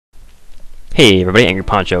Hey everybody,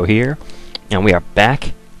 Angryponcho here, and we are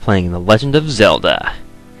back playing The Legend of Zelda.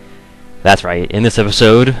 That's right, in this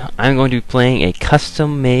episode, I'm going to be playing a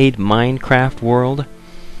custom-made Minecraft world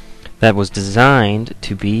that was designed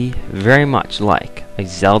to be very much like a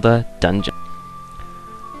Zelda dungeon.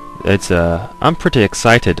 I'm pretty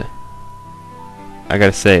excited. I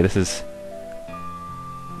gotta say, this is...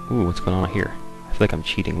 Ooh, what's going on here? I feel like I'm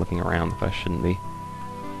cheating looking around, but I shouldn't be.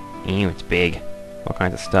 Ew, it's big. All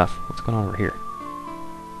kinds of stuff. What's going on over here?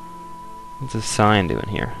 What's this sign doing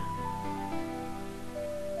here?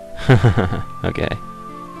 Okay.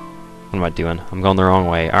 What am I doing? I'm going the wrong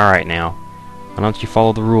way. Alright now. Why don't you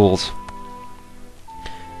follow the rules?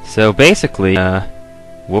 So basically,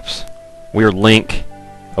 whoops. We're Link.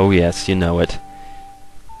 Oh yes, you know it.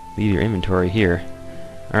 Leave your inventory here.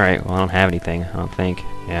 Alright, well I don't have anything, I don't think.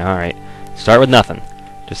 Yeah, alright. Start with nothing.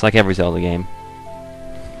 Just like every Zelda game.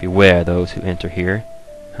 Beware those who enter here.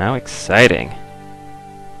 How exciting.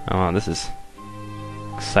 Oh, this is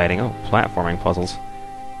exciting. Oh, platforming puzzles.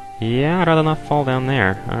 Yeah, I'd rather not fall down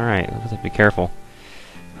there. Alright, let's have to be careful.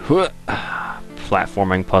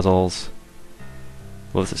 Platforming puzzles.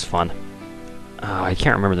 Well, this is fun. Oh, I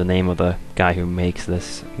can't remember the name of the guy who made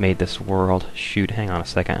this world. Shoot, hang on a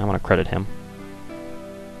second. I want to credit him.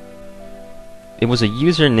 It was a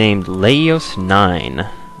user named Leos9.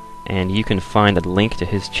 And you can find a link to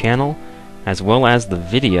his channel, as well as the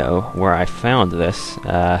video where I found this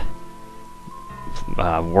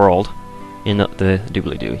world in the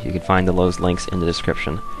doobly-doo. You can find those links in the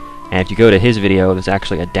description. And if you go to his video, there's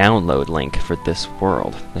actually a download link for this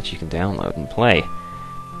world that you can download and play.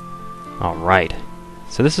 Alright,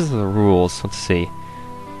 so this is the rules. Let's see.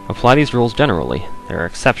 Apply these rules generally. There are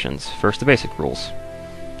exceptions. First, the basic rules.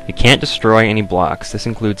 You can't destroy any blocks. This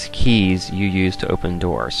includes keys you use to open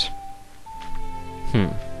doors.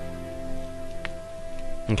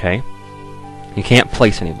 Okay. You can't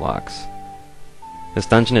place any blocks. This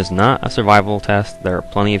dungeon is not a survival test. There are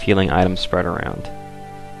plenty of healing items spread around.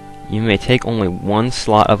 You may take only one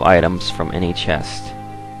slot of items from any chest.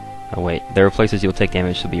 Oh wait, there are places you'll take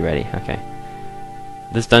damage, so be ready. Okay.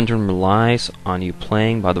 This dungeon relies on you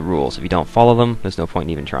playing by the rules. If you don't follow them, there's no point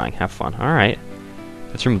in even trying. Have fun. Alright.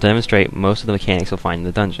 This room will demonstrate most of the mechanics you'll find in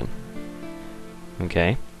the dungeon.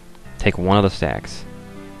 Okay. Take one of the stacks.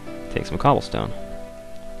 Take some cobblestone.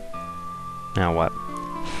 Now what?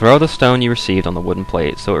 Throw the stone you received on the wooden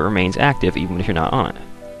plate so it remains active even if you're not on it.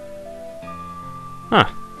 Huh.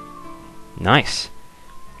 Nice.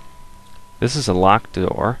 This is a locked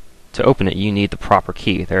door. To open it, you need the proper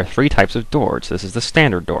key. There are 3 types of doors. This is the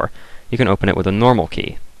standard door. You can open it with a normal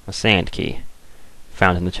key, a sand key,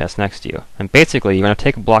 found in the chest next to you. And basically, you're going to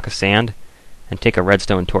take a block of sand and take a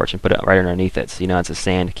redstone torch and put it right underneath it, so you know it's a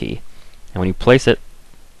sand key. And when you place it,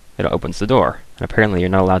 it opens the door. And apparently you're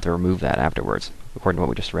not allowed to remove that afterwards, according to what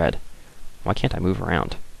we just read. Why can't I move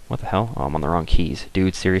around? What the hell? Oh, I'm on the wrong keys.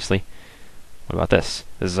 Dude, seriously? What about this?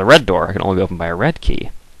 This is a red door. It can only be opened by a red key.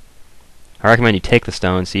 I recommend you take the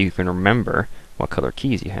stone so you can remember what color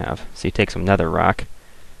keys you have. So you take some nether rock,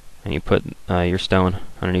 and you put your stone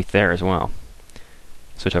underneath there as well.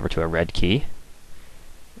 Switch over to a red key,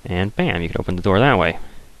 and bam, you can open the door that way.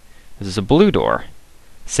 This is a blue door.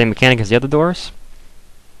 Same mechanic as the other doors.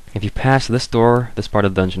 If you pass this door, this part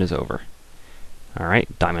of the dungeon is over.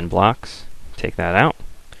 Alright, diamond blocks. Take that out.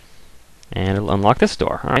 And it'll unlock this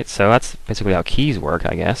door. Alright, so that's basically how keys work,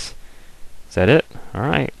 I guess. Is that it?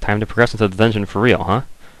 Alright, time to progress into the dungeon for real, huh?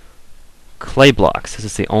 Clay blocks. This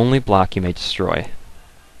is the only block you may destroy.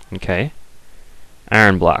 Okay.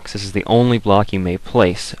 Iron blocks. This is the only block you may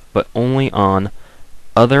place, but only on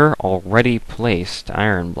other already placed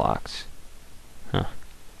iron blocks. Huh.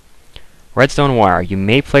 Redstone wire. You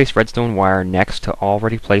may place redstone wire next to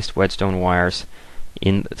already placed redstone wires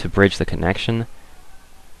to bridge the connection.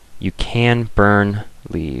 You can burn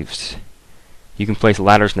leaves. You can place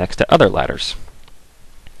ladders next to other ladders.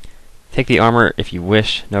 Take the armor if you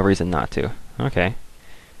wish. No reason not to. Okay.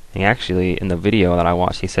 And actually, in the video that I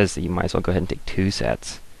watched, he says that you might as well go ahead and take 2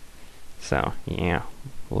 sets. So, yeah,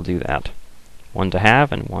 we'll do that. 1 to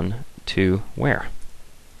have and 1 to wear.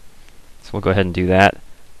 So we'll go ahead and do that.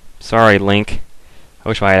 Sorry, Link. I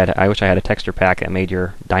wish I had a texture pack that made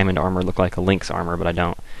your diamond armor look like a Link's armor, but I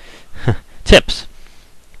don't. Tips.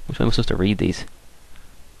 Which one am I supposed to read these?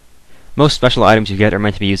 Most special items you get are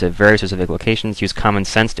meant to be used at very specific locations. Use common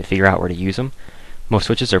sense to figure out where to use them. Most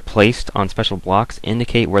switches are placed on special blocks,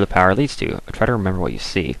 indicate where the power leads to. Try to remember what you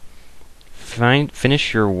see.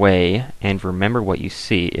 Finish your way and remember what you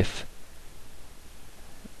see. If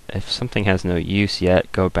something has no use yet,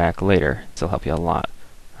 go back later. This will help you a lot.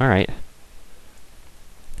 Alright.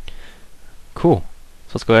 Cool.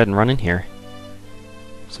 So let's go ahead and run in here.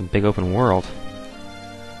 Some big open world.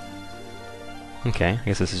 Okay, I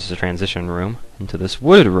guess this is just a transition room into this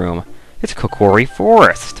wooded room. It's Kokiri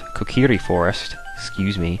Forest! Kokiri Forest,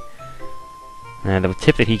 excuse me. And the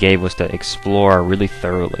tip that he gave was to explore really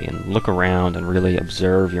thoroughly and look around and really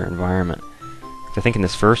observe your environment. I think in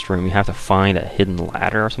this first room you have to find a hidden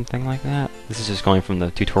ladder or something like that. This is just going from the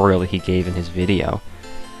tutorial that he gave in his video.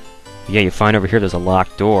 But yeah, you find over here there's a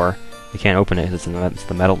locked door. You can't open it, it's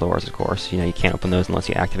the metal doors, of course. You know, you can't open those unless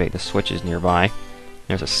you activate the switches nearby.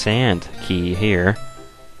 There's a sand key here.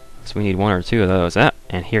 So we need one or two of those. Ah,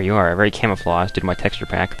 and here you are, very camouflaged due to my texture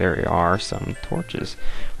pack. There are some torches.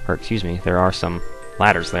 Or, excuse me, there are some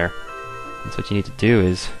ladders there. And so what you need to do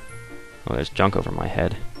is... Oh, there's junk over my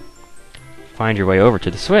head. Find your way over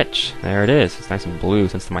to the switch. There it is. It's nice and blue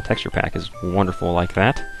since my texture pack is wonderful like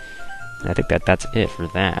that. And I think that's it for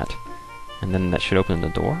that. And then that should open the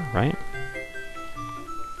door, right?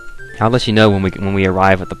 I'll let you know when we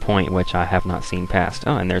arrive at the point which I have not seen past.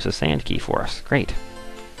 Oh, and there's a sand key for us. Great.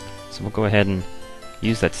 So we'll go ahead and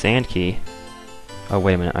use that sand key. Oh,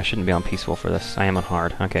 wait a minute. I shouldn't be on peaceful for this. I am on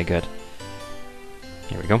hard. Okay, good.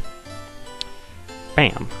 Here we go.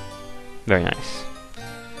 Bam. Very nice.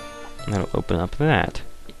 And that'll open up that.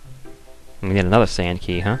 And we get another sand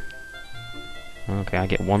key, huh? Okay, I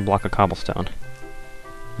get one block of cobblestone.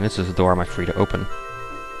 And this is the door I'm free to open.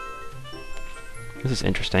 This is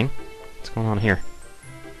interesting. What's going on here?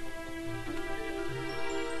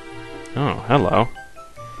 Oh, hello.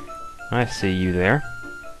 I see you there.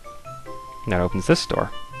 And that opens this door.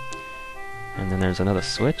 And then there's another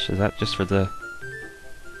switch. Is that just for the...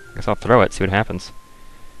 I guess I'll throw it, see what happens.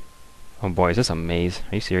 Oh boy, is this a maze?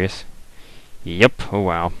 Are you serious? Yep. Oh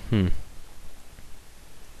wow.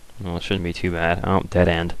 Well, it shouldn't be too bad. Oh, dead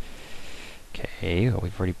end. Okay, well,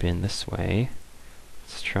 we've already been this way.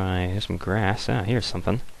 Let's try... There's some grass. Ah, here's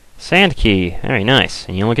something. Sand key! Very nice.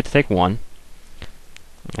 And you only get to take one.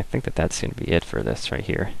 I think that's going to be it for this right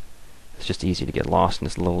here. It's just easy to get lost in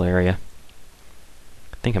this little area.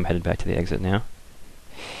 I think I'm headed back to the exit now.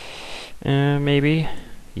 Maybe?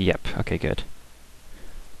 Yep. Okay, good.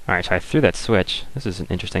 Alright, so I threw that switch. This is an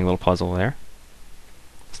interesting little puzzle there.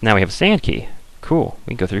 So now we have a sand key. Cool.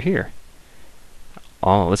 We can go through here.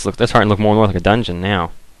 Oh, that's starting to look more and more like a dungeon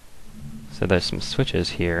now. So there's some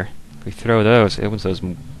switches here. If we throw those, it opens those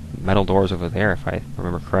metal doors over there, if I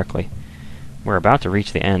remember correctly. We're about to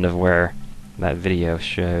reach the end of where that video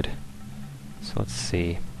showed. So let's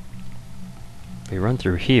see. If we run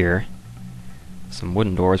through here, some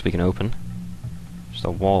wooden doors we can open. Just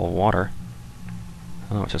a wall of water.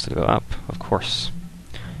 Oh, it's just to go up, of course.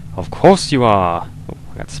 Of course you are! Oh,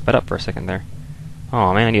 I got sped up for a second there.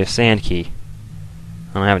 Oh man, I need a sand key.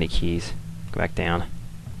 I don't have any keys. Go back down.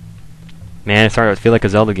 Man, it's starting to feel like a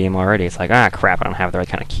Zelda game already. It's like, ah crap, I don't have the right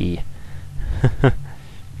kind of key.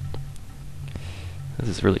 This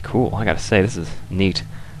is really cool, I gotta say, this is neat.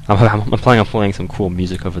 I'm planning on playing some cool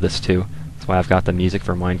music over this too. That's why I've got the music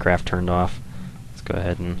for Minecraft turned off. Let's go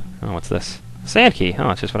ahead and... Oh, what's this? Sand key! Oh,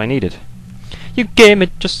 it's just what I needed. You gave me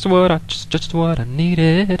just what I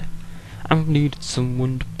needed. I needed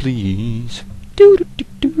someone to please. Do do do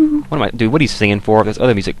do. What am I, dude? What are you singing for? There's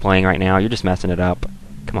other music playing right now. You're just messing it up.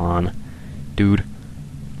 Come on, dude.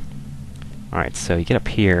 All right, so you get up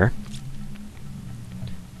here,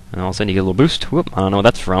 and all of a sudden you get a little boost. Whoop! I don't know what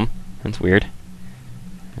that's from. That's weird.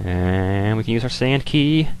 And we can use our sand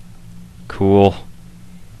key. Cool.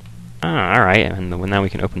 Ah, all right. And now we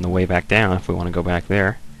can open the way back down if we want to go back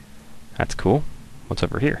there. That's cool. What's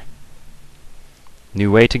over here?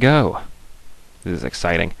 New way to go. This is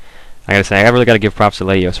exciting. I gotta say, I really gotta give props to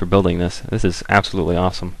Leos for building this. This is absolutely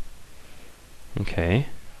awesome. Okay.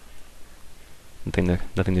 Nothing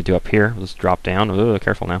to do up here. We'll just drop down. Ooh,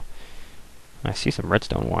 careful now. I see some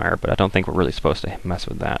redstone wire, but I don't think we're really supposed to mess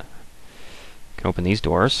with that. Can open these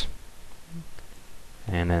doors.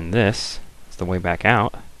 And then this is the way back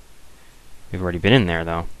out. We've already been in there,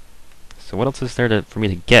 though. So what else is there for me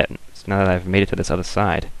to get? So now that I've made it to this other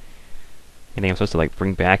side. Anything I'm supposed to like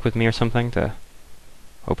bring back with me or something to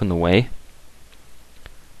open the way?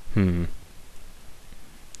 I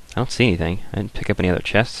don't see anything. I didn't pick up any other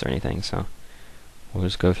chests or anything, so we'll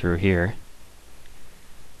just go through here.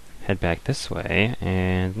 Head back this way,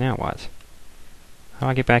 and now what? How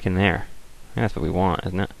do I get back in there? I think that's what we want,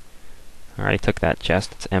 isn't it? I already took that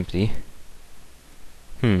chest. It's empty.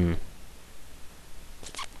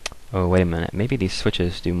 Oh, wait a minute. Maybe these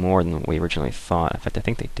switches do more than we originally thought. In fact, I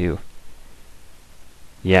think they do.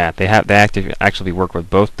 Yeah, they actually work with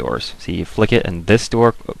both doors. See, you flick it, and this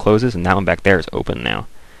door closes, and that one back there is open now.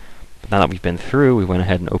 But now that we've been through, we went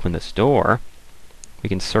ahead and opened this door. We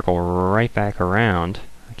can circle right back around.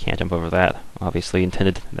 I Can't jump over that. Obviously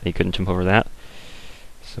intended that you couldn't jump over that.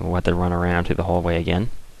 So we'll have to run around through the hallway again.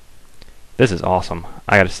 This is awesome.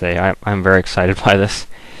 I gotta say, I'm very excited by this.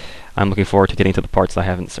 I'm looking forward to getting to the parts that I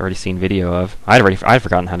haven't already seen video of. I'd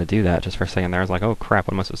forgotten how to do that just for a second there. I was like, oh crap,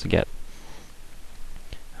 what am I supposed to get?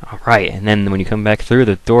 Alright, and then when you come back through,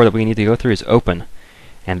 the door that we need to go through is open.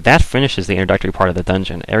 And that finishes the introductory part of the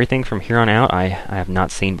dungeon. Everything from here on out I have not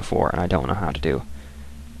seen before, and I don't know how to do.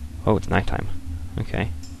 Oh, it's nighttime. Okay.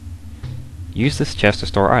 Use this chest to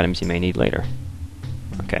store items you may need later.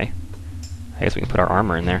 Okay. I guess we can put our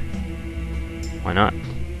armor in there. Why not?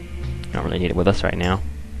 Don't really need it with us right now.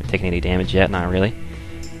 Not taking any damage yet, not really.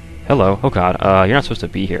 Hello. Oh god, you're not supposed to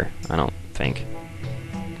be here, I don't think.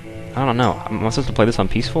 I don't know. Am I supposed to play this on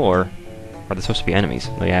peaceful, or are they supposed to be enemies?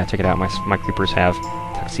 Oh yeah, check it out. My creepers have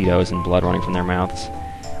tuxedos and blood running from their mouths.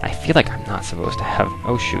 I feel like I'm not supposed to have...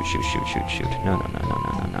 Oh, shoot. No.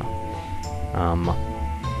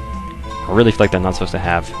 I really feel like they're not supposed to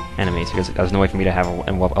have enemies, because there's no way for me to have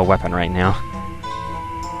a weapon right now.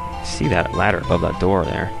 I see that ladder above that door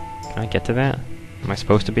there. Can I get to that? Am I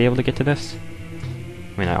supposed to be able to get to this?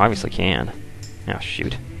 I mean, I obviously can. Oh,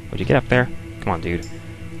 shoot. Would you get up there? Come on, dude.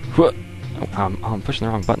 Oh, I'm pushing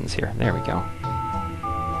the wrong buttons here. There we go.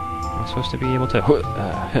 Am I supposed to be able to...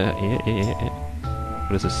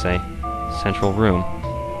 What does this say? Central room.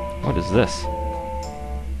 What is this?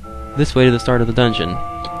 This way to the start of the dungeon.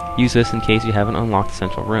 Use this in case you haven't unlocked the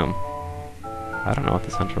central room. I don't know what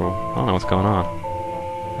the central... I don't know what's going on.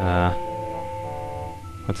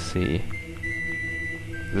 Let's see.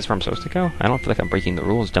 Is this where I'm supposed to go? I don't feel like I'm breaking the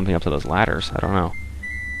rules jumping up to those ladders. I don't know.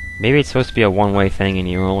 Maybe it's supposed to be a one-way thing and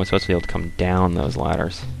you're only supposed to be able to come down those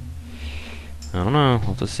ladders. I don't know. We'll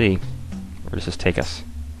have to see. Where does this take us?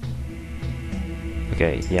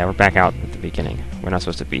 Okay, yeah, we're back out at the beginning. We're not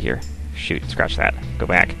supposed to be here. Shoot, scratch that. Go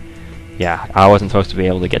back. Yeah, I wasn't supposed to be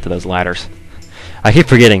able to get to those ladders. I keep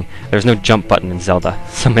forgetting there's no jump button in Zelda,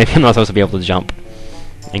 so maybe I'm not supposed to be able to jump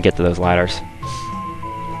and get to those ladders.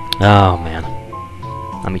 Oh, man.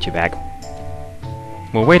 I'll meet you back.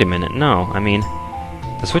 Well, wait a minute. No, I mean...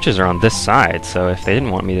 The switches are on this side, so if they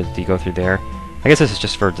didn't want me to go through there... I guess this is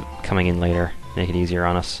just for coming in later. Make it easier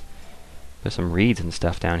on us. There's some reeds and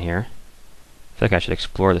stuff down here. I feel like I should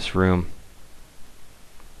explore this room.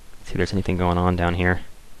 See if there's anything going on down here.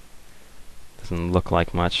 Doesn't look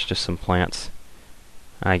like much, just some plants.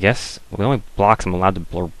 I guess the only blocks I'm allowed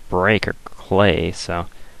to break are clay, so...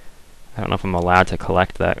 I don't know if I'm allowed to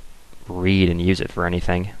collect that reed and use it for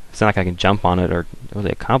anything. It's not like I can jump on it or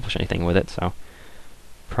really accomplish anything with it, so...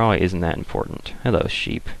 Probably isn't that important. Hello,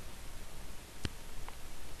 sheep.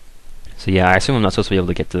 So yeah, I assume I'm not supposed to be able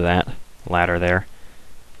to get to that ladder there.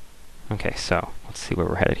 Okay, so let's see where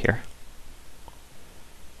we're headed here.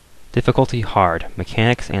 Difficulty hard.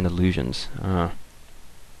 Mechanics and illusions. That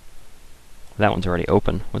one's already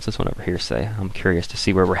open. What's this one over here say? I'm curious to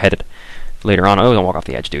see where we're headed later on. Oh, don't walk off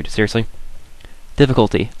the edge, dude. Seriously?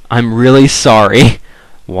 Difficulty. I'm really sorry.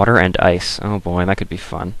 Water and ice. Oh boy, that could be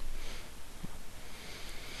fun.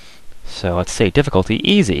 So let's say difficulty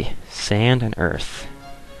easy. Sand and earth.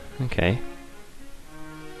 Okay.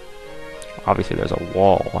 Obviously there's a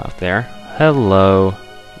wall out there. Hello.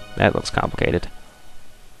 That looks complicated.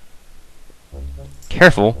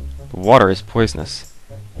 Careful. The water is poisonous.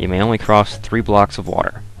 You may only cross 3 blocks of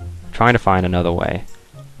water. I'm trying to find another way.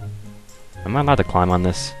 Am I allowed to climb on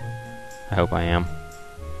this? I hope I am.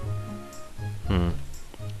 You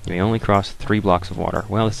may only cross 3 blocks of water.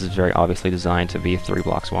 Well, this is very obviously designed to be 3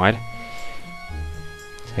 blocks wide.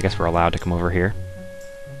 So I guess we're allowed to come over here.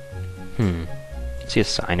 See a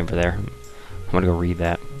sign over there. I'm gonna go read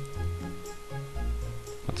that.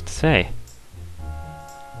 What's it say?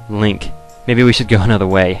 Link. Maybe we should go another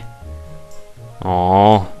way.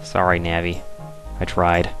 Aww. Sorry, Navi. I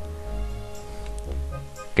tried.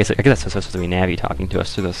 I guess that's supposed to be Navi talking to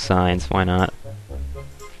us through those signs. Why not?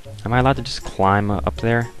 Am I allowed to just climb up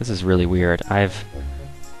there? This is really weird. I'm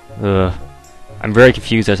very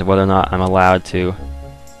confused as to whether or not I'm allowed to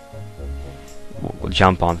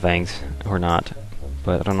jump on things or not.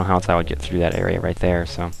 But I don't know how else I would get through that area right there,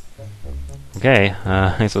 so... Okay,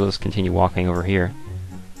 so let's continue walking over here.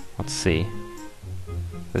 Let's see.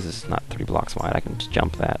 This is not 3 blocks wide, I can just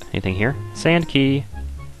jump that. Anything here? Sand key!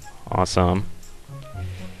 Awesome.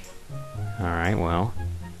 Alright, well...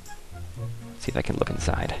 Let's see if I can look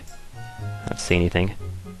inside. I don't see anything.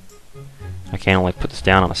 I can't only put this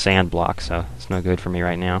down on a sand block, so it's no good for me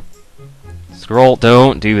right now. Scroll!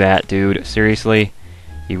 Don't do that, dude. Seriously?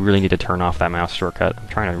 You really need to turn off that mouse shortcut. I'm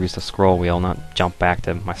trying to use the scroll wheel, not jump back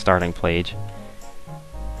to my starting page.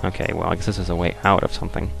 Okay, well, I guess this is a way out of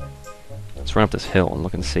something. Let's run up this hill and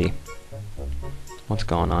look and see. What's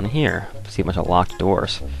going on here? I see a bunch of locked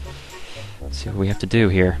doors. Let's see what we have to do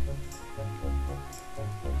here.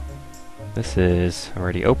 This is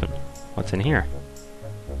already open. What's in here?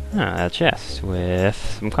 Ah, a chest with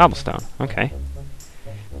some cobblestone. Okay.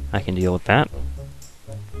 I can deal with that.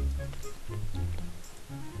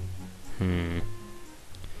 There's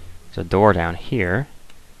a door down here.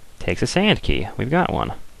 Takes a sand key. We've got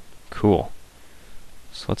one. Cool.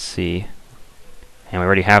 So let's see. And we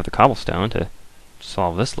already have the cobblestone to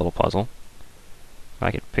solve this little puzzle. If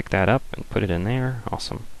I could pick that up and put it in there.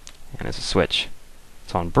 Awesome. And there's a switch.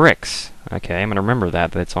 It's on bricks. Okay, I'm going to remember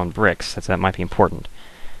that it's on bricks. That might be important.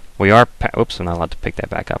 We are... Oops, I'm not allowed to pick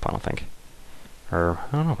that back up, I don't think. Or,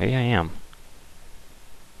 I don't know, maybe I am.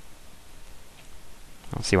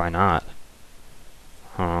 I don't see why not.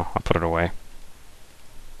 Oh, I'll put it away.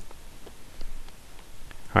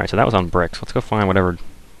 Alright, so that was on bricks. Let's go find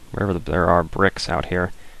wherever there are bricks out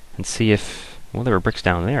here and see if... Well, there were bricks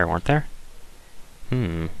down there, weren't there?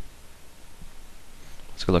 Let's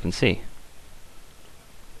go look and see.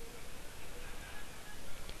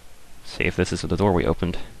 See if this is the door we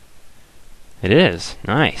opened. It is!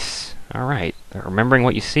 Nice! Alright. Remembering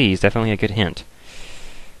what you see is definitely a good hint.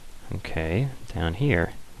 Okay, down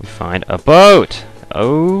here we find a boat!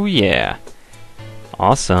 Oh yeah!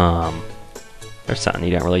 Awesome! There's something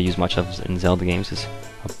you don't really use much of in Zelda games, is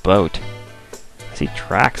a boat. I see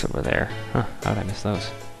tracks over there. Huh, how did I miss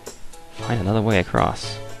those? Find another way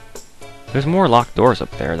across. There's more locked doors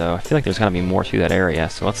up there, though. I feel like there's gotta be more to that area,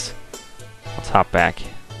 so let's hop back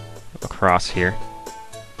across here.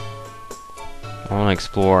 I want to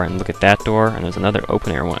explore and look at that door, and there's another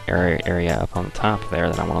open area up on the top there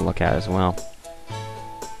that I want to look at as well. So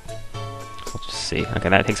let's just see. Okay,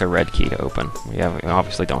 that takes a red key to open. We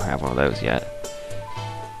obviously don't have one of those yet.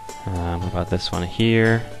 What about this one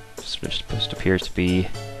here? Just appears to be...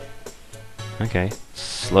 Okay,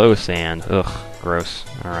 slow sand. Ugh, gross.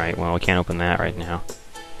 Alright, well, we can't open that right now.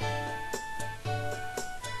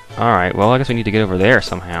 Alright, well, I guess we need to get over there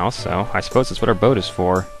somehow, so I suppose that's what our boat is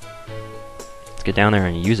for. Let's get down there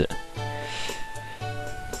and use it.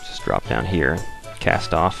 Just drop down here and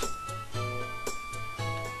cast off.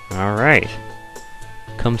 Alright.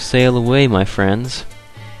 Come sail away, my friends.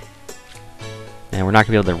 And we're not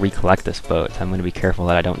going to be able to recollect this boat. I'm going to be careful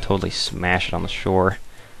that I don't totally smash it on the shore.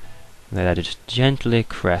 That I just gently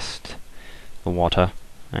crest the water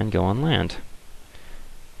and go on land.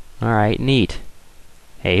 Alright, neat.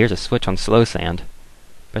 Hey, here's a switch on slow sand.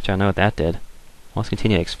 Betcha I know what that did. Let's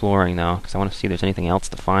continue exploring, though, because I want to see if there's anything else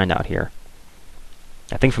to find out here.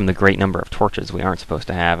 I think from the great number of torches, we aren't supposed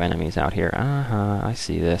to have enemies out here. I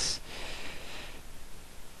see this.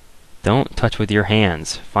 Don't touch with your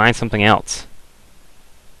hands. Find something else.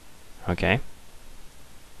 Okay.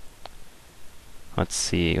 Let's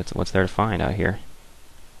see. What's there to find out here?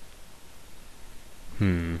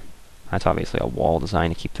 That's obviously a wall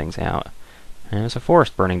designed to keep things out. And there's a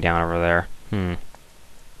forest burning down over there. I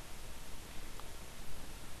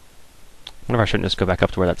wonder if I shouldn't just go back up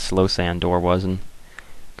to where that slow sand door was and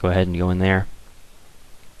go ahead and go in there.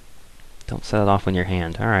 Don't set it off with your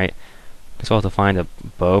hand. Alright. Guess we'll have to find a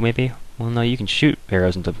bow, maybe? Well, no, you can shoot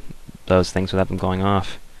arrows into those things without them going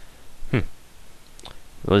off.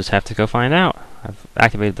 We'll just have to go find out. I've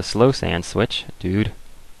activated the slow sand switch. Dude.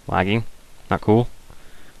 Lagging. Not cool.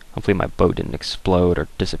 Hopefully my boat didn't explode or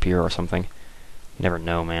disappear or something. You never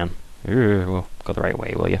know, man. Well, go the right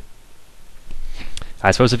way, will you?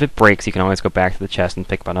 I suppose if it breaks, you can always go back to the chest and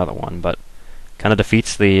pick up another one, but kind of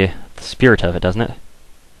defeats the spirit of it, doesn't it?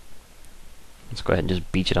 Let's go ahead and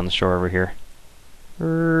just beach it on the shore over here.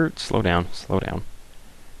 Slow down, slow down.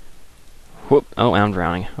 Whoop! Oh, I'm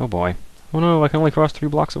drowning. Oh boy. Oh no, I can only cross 3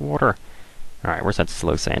 blocks of water. Alright, where's that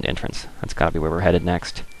slow sand entrance? That's gotta be where we're headed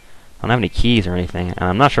next. I don't have any keys or anything, and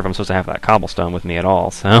I'm not sure if I'm supposed to have that cobblestone with me at all,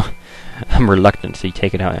 so I'm reluctant to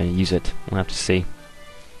take it out and use it. We'll have to see.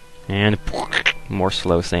 And more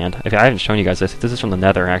slow sand. I haven't shown you guys this. This is from the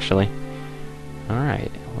Nether, actually.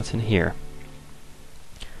 Alright, what's in here?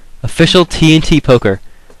 Official TNT poker.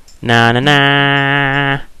 Na na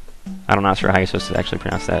na. I'm not sure how you're supposed to actually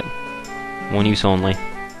pronounce that. One use only.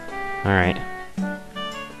 Alright.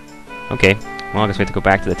 Okay, well I guess we have to go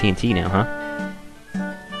back to the TNT now, huh?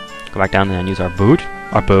 Go back down there and use our boat.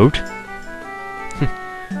 Our boat.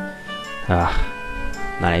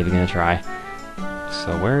 Not even gonna try.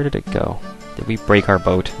 So where did it go? Did we break our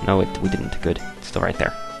boat? No, we didn't. Good. It's still right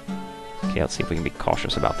there. Okay, let's see if we can be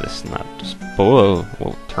cautious about this. Not just... Whoa!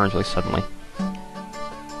 Whoa, it turns really suddenly.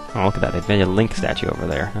 Oh, look at that. They've made a Link statue over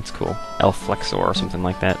there. That's cool. Elf Flexor or something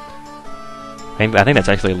like that. I think that's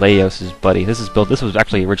actually Laos' buddy. This was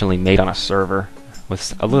actually originally made on a server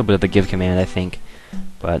with a little bit of the give command, I think.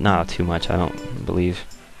 but not too much, I don't believe.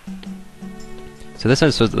 So this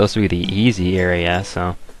is supposed to be the easy area,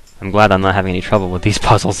 so I'm glad I'm not having any trouble with these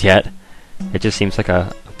puzzles yet. It just seems like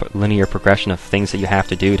a linear progression of things that you have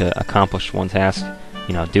to do to accomplish one task.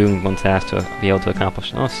 You know, doing one task to be able to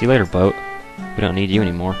accomplish... Oh, see you later, boat. We don't need you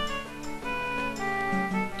anymore.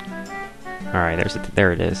 Alright,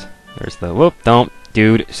 there it is. There's the... Whoop, don't.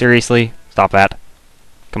 Dude, seriously? Stop that.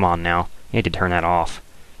 Come on now. You need to turn that off.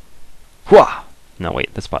 Whoa! No,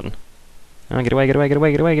 wait, this button. Oh, get away, get away, get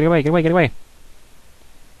away, get away, get away, get away, get away.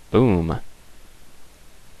 Boom.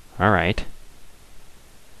 Alright.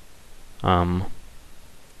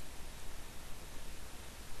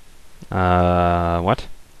 What?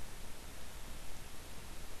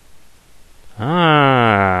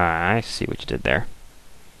 Ah, I see what you did there.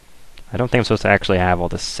 I don't think I'm supposed to actually have all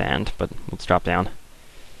this sand, but let's drop down.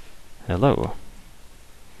 Hello.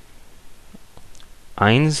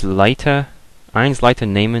 Eins Leiter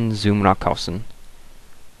nehmen zum Rackhausen.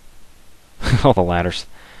 All the ladders.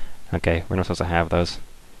 Okay, we're not supposed to have those.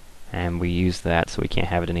 And we use that, so we can't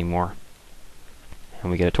have it anymore.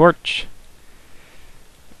 And we get a torch.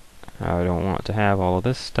 I don't want to have all of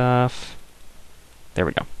this stuff. There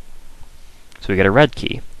we go. So we get a red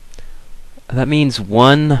key. That means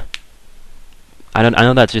one... I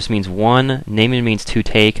know that just means one. Nehmen means to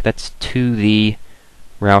take. That's to the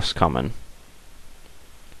rauskommen.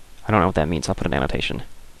 I don't know what that means. I'll put an annotation.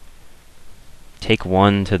 Take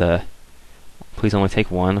one to the... Please only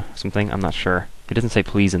take one. Something. I'm not sure. It doesn't say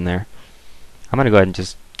please in there. I'm gonna go ahead and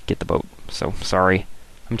just get the boat. So, sorry.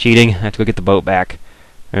 I'm cheating. I have to go get the boat back.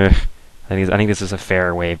 Ugh. I think this is a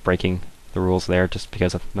fair way of breaking the rules there, just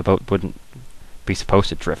because the boat wouldn't be supposed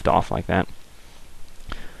to drift off like that.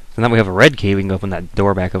 So now we have a red key, we can open that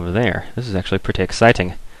door back over there. This is actually pretty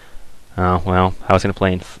exciting. Oh, well, I was going to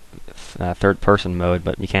play in third-person mode,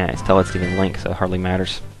 but you can't tell it's even Link, so it hardly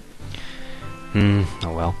matters. Oh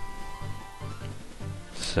well.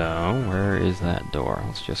 So, where is that door?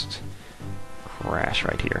 Let's just crash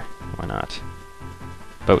right here. Why not?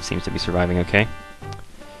 Boat seems to be surviving okay.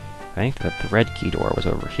 I think that the red key door was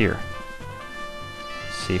over here.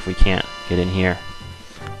 Let's see if we can't get in here.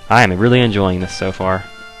 I am really enjoying this so far.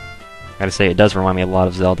 I gotta say, it does remind me a lot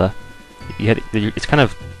of Zelda. It's kind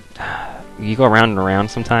of... You go around and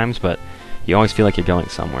around sometimes, but you always feel like you're going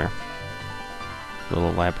somewhere. A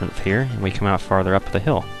little labyrinth here, and we come out farther up the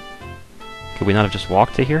hill. Could we not have just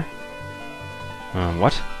walked to here?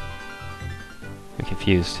 What? I'm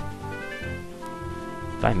confused.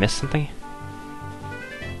 Did I miss something?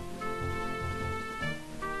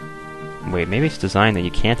 Wait, maybe it's designed that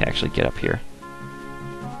you can't actually get up here.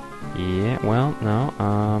 Yeah, well,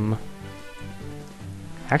 no,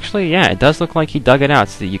 Actually, yeah, it does look like he dug it out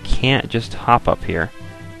so that you can't just hop up here.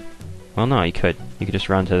 Well, no, you could. You could just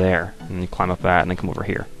run to there, and then climb up that, and then come over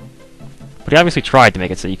here. But he obviously tried to make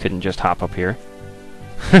it so you couldn't just hop up here.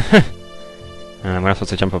 We're not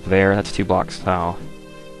supposed to jump up there. That's 2 blocks tall.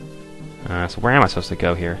 So where am I supposed to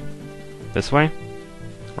go here? This way?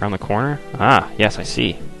 Around the corner? Ah, yes, I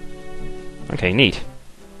see. Okay, neat.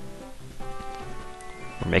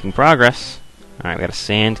 We're making progress. Alright, we got a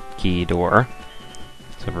sand key door.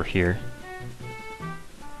 It's over here.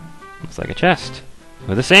 Looks like a chest.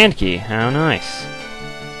 With a sand key. How nice.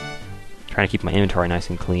 Trying to keep my inventory nice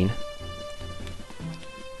and clean.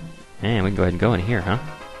 And we can go ahead and go in here, huh?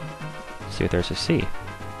 See what there's to see.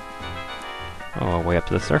 Oh, way up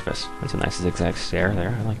to the surface. That's a nice zigzag stair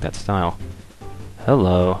there. I like that style.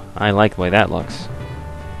 Hello. I like the way that looks.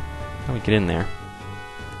 How do we get in there?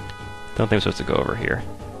 Don't think we're supposed to go over here.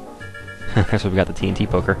 That's why we got the TNT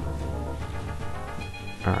poker.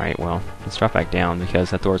 Alright, well, let's drop back down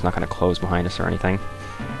because that door's not going to close behind us or anything.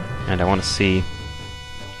 And I want to see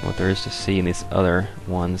what there is to see in these other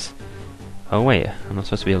ones. Oh wait, I'm not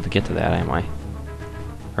supposed to be able to get to that, am I?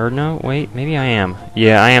 Or no, wait, maybe I am.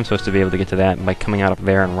 Yeah, I am supposed to be able to get to that by coming out up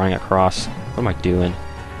there and running across. What am I doing?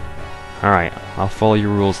 Alright, I'll follow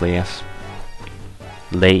your rules, Leios.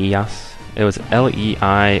 Leios? It was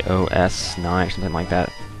L-E-I-O-S 9 or something like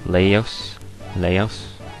that. Leios? Leios?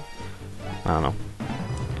 I don't know.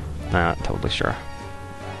 Not totally sure.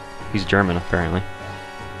 He's German, apparently.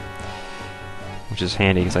 Which is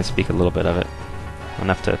handy, because I speak a little bit of it.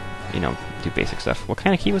 Enough to, you know, do basic stuff. What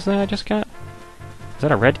kind of key was that I just got? Is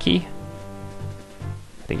that a red key?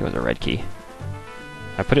 I think it was a red key.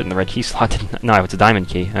 I put it in the red key slot. No, it's a diamond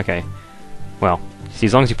key. Okay. Well, see,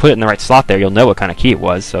 as long as you put it in the right slot there, you'll know what kind of key it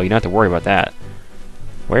was, so you don't have to worry about that.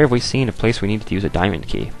 Where have we seen a place we needed to use a diamond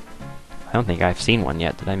key? I don't think I've seen one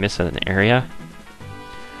yet. Did I miss an area?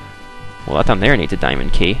 Well, that time there needs a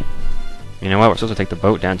diamond key. You know what? We're supposed to take the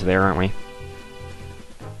boat down to there, aren't we?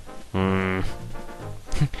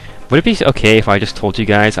 Would it be okay if I just told you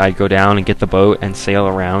guys I'd go down and get the boat and sail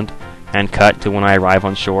around and cut to when I arrive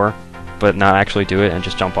on shore, but not actually do it and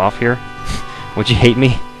just jump off here? Would you hate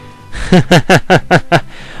me? Alright,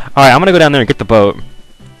 I'm gonna go down there and get the boat,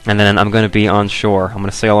 and then I'm gonna be on shore. I'm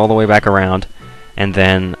gonna sail all the way back around, and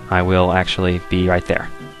then I will actually be right there.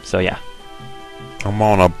 So yeah. I'm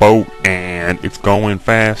on a boat and it's going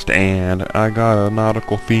fast and I got a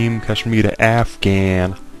nautical theme, catch me to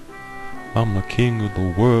Afghan. I'm the king of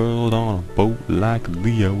the world on a boat like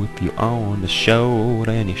Leo. If you're on the show,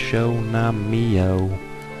 then you show not me-o.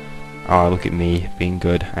 Oh, look at me, being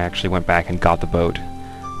good. I actually went back and got the boat.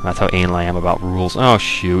 That's how anal I am about rules. Oh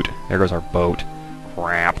shoot, there goes our boat.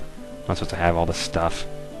 Crap. I'm not supposed to have all this stuff.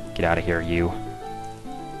 Get out of here, you.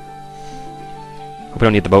 Hope we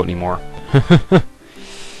don't need the boat anymore.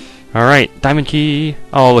 Alright, diamond key!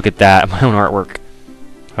 Oh, look at that, my own artwork.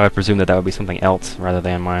 I would presume that that would be something else rather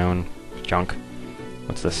than my own junk.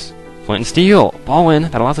 What's this? Flint and steel! Ballin!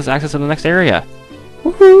 That allows us access to the next area!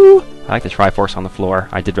 Woohoo! I like the Triforce on the floor.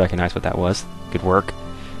 I did recognize what that was. Good work.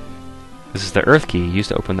 This is the Earth key used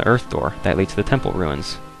to open the Earth door. That leads to the temple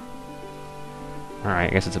ruins.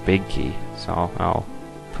 Alright, I guess it's a big key, so I'll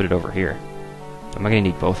put it over here. Am I going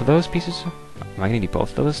to need both of those pieces? Am I going to need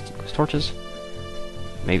both of those torches?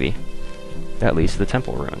 Maybe. That leads to the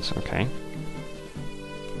temple ruins, okay.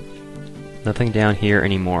 Nothing down here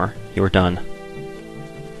anymore. You're done.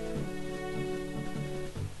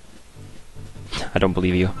 I don't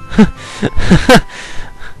believe you.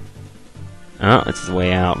 Oh, it's the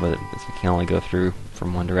way out, but it can only go through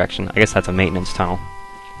from one direction. I guess that's a maintenance tunnel.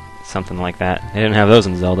 Something like that. They didn't have those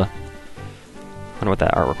in Zelda. I wonder what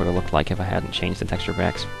that artwork would have looked like if I hadn't changed the texture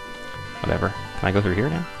packs. Whatever. Can I go through here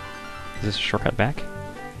now? Is this a shortcut back?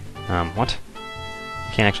 What?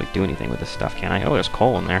 I can't actually do anything with this stuff, can I? Oh, there's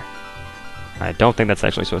coal in there. I don't think that's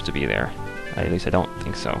actually supposed to be there. At least I don't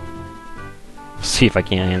think so. We'll see if I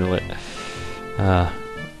can handle it.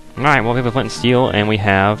 Alright, well we have a flint and steel, and we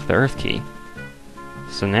have the earth key.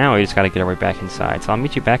 So now we just gotta get our way back inside. So I'll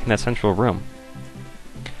meet you back in that central room.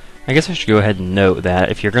 I guess I should go ahead and note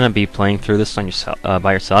that if you're gonna be playing through this on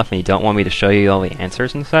by yourself and you don't want me to show you all the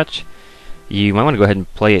answers and such, you might want to go ahead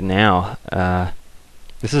and play it now.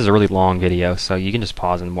 This is a really long video, so you can just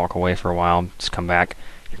pause and walk away for a while and just come back.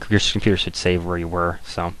 Your computer should save where you were,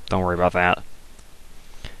 so don't worry about that.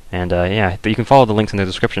 And yeah, you can follow the links in the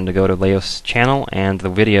description to go to Leo's channel and the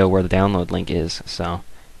video where the download link is, so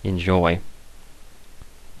enjoy.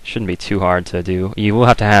 Shouldn't be too hard to do. You will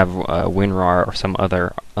have to have WinRAR or some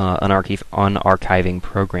other unarchiving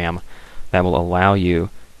program that will allow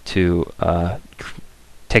you to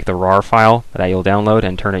take the RAR file that you'll download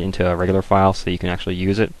and turn it into a regular file so you can actually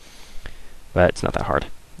use it. But it's not that hard.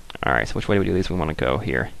 Alright, so which way do we do these? We want to go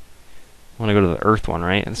here. I want to go to the Earth one,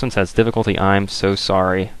 right? This one says difficulty, I'm so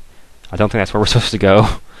sorry. I don't think that's where we're supposed to go.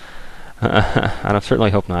 I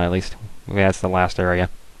certainly hope not, at least. Maybe that's the last area.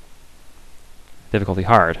 Difficulty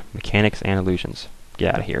hard. Mechanics and illusions.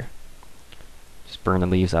 Get out of here. Just burn the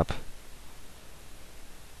leaves up.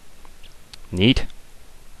 Neat.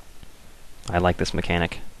 I like this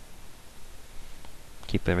mechanic.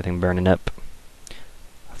 Keep everything burning up.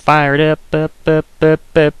 Fire it up, up, up, up,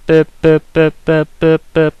 up, up, up, up, up, up,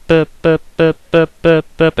 up, up, up,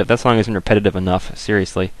 up, up. If that song isn't repetitive enough,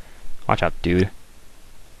 seriously. Watch out, dude.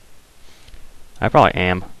 I probably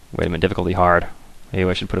am. Wait a minute, difficulty hard. Maybe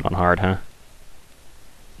I should put it on hard, huh?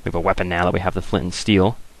 We have a weapon now that we have the flint and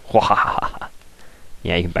steel. Yeah,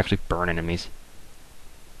 you can actually burn enemies.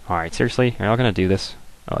 Alright, seriously? Are y'all gonna do this?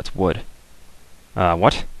 Oh, it's wood.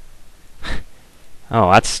 What?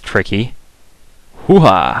 Oh, that's tricky.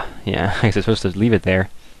 Hoo-ha! Yeah, I guess I'm supposed to leave it there.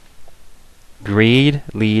 Greed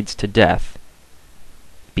leads to death.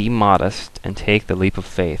 Be modest and take the leap of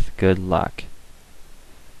faith. Good luck.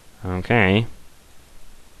 Okay.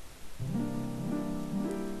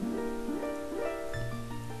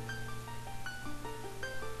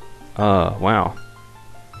 Wow.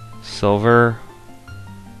 Silver,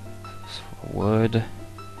 wood,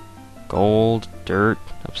 gold, dirt,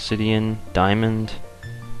 obsidian, diamond,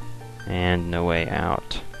 and no way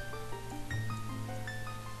out.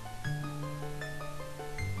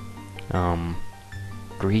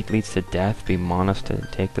 Greed leads to death, be modest and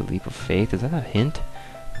take the leap of faith. Is that a hint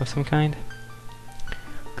of some kind?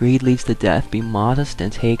 Greed leads to death, be modest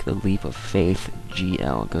and take the leap of faith.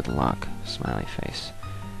 GL, good luck. Smiley face.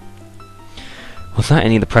 Well, it's not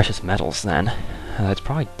any of the precious metals, then. It's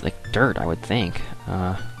probably, like, dirt, I would think.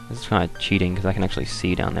 This is kind of cheating, because I can actually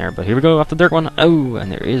see down there. But here we go, off the dirt one. Oh,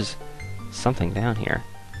 and there is something down here.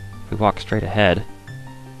 If we walk straight ahead.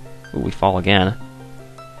 Ooh, we fall again.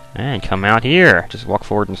 And come out here. Just walk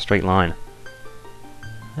forward in a straight line.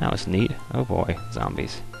 That was neat. Oh boy,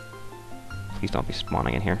 zombies. Please don't be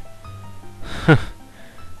spawning in here.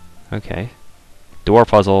 Okay. Door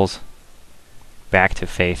puzzles. Back to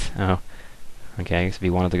faith. Oh. Okay, so if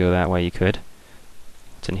you wanted to go that way, you could.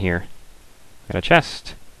 What's in here? Got a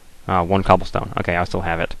chest. Oh, 1 cobblestone. Okay, I still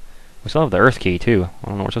have it. We still have the earth key, too. I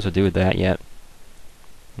don't know what we're supposed to do with that yet.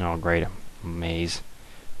 Oh, great. A maze.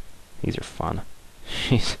 These are fun.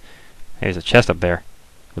 Jeez. There's a chest up there.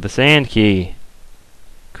 With the sand key.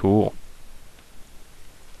 Cool.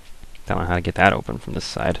 Don't know how to get that open from this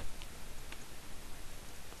side.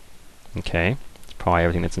 Okay. That's probably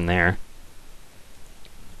everything that's in there.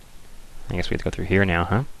 I guess we have to go through here now,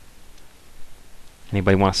 huh?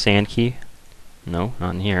 Anybody want a sand key? No,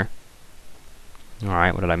 not in here.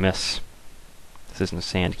 Alright, what did I miss? This isn't a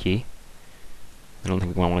sand key. I don't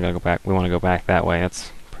think we want to go back. We want to go back that way.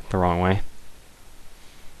 That's the wrong way.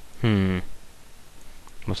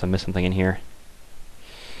 Must have missed something in here.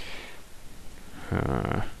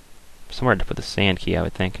 Somewhere to put the sand key, I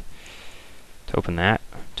would think. To open that.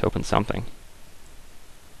 To open something.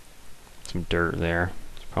 Some dirt there.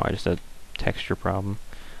 It's probably just a texture problem.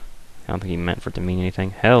 I don't think he meant for it to mean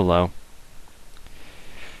anything. Hello.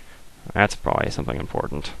 That's probably something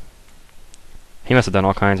important. He must have done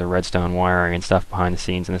all kinds of redstone wiring and stuff behind the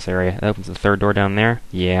scenes in this area. That opens the 3rd door down there.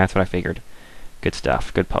 Yeah, that's what I figured. Good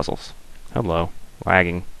stuff. Good puzzles. Hello.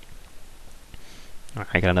 Lagging. Alright,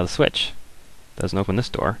 I got another switch. Doesn't open this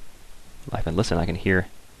door. If I listen, I can hear.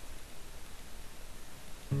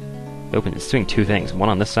 It's doing 2 things. One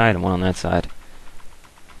on this side and one on that side.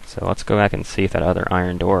 So let's go back and see if that other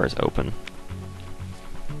iron door is open.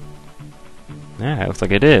 Yeah, it looks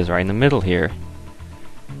like it is, right in the middle here.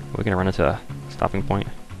 We're gonna run into a stopping point.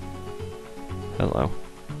 Hello.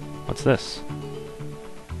 What's this?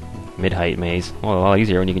 Mid-height maze. Well, a lot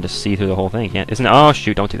easier when you can just see through the whole thing, can't? Isn't it? Oh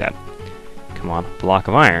shoot! Don't do that. Come on, block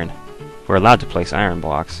of iron. We're allowed to place iron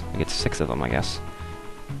blocks. We get 6 of them, I guess.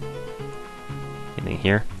 Anything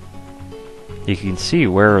here? You can see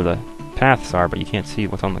where the paths are, but you can't see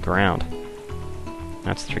what's on the ground.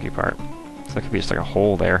 That's the tricky part. So that could be just like a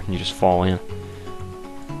hole there, and you just fall in.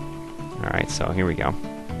 Alright, so here we go.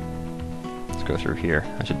 Let's go through here.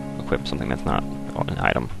 I should equip something that's not an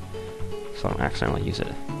item, so I don't accidentally use it.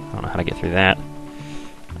 I don't know how to get through that.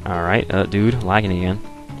 Alright, dude, lagging again.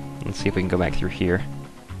 Let's see if we can go back through here.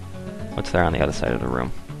 What's there on the other side of the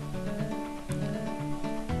room?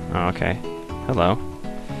 Oh, okay. Hello.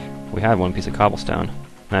 We had 1 piece of cobblestone.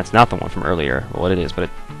 That's not the one from earlier. Well, it is, but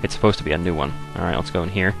it's supposed to be a new one. Alright, let's go in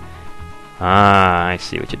here. Ah, I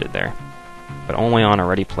see what you did there. But only on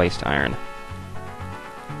already placed iron.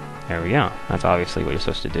 There we go. That's obviously what you're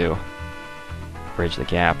supposed to do. Bridge the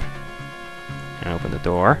gap. And open the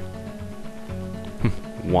door.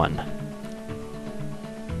 1.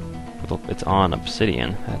 It's on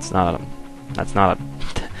obsidian. That's not a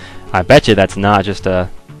I bet you that's not just a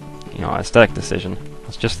aesthetic decision.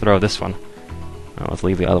 Let's just throw this one. Let's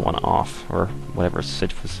leave the other one off, or whatever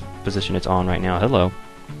position it's on right now. Hello.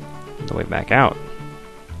 The way back out.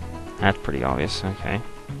 That's pretty obvious. Okay.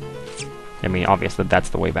 I mean, obvious that that's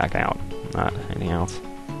the way back out, not anything else.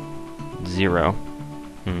 0.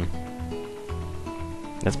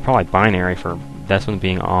 That's probably binary for this one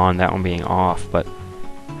being on, that one being off, but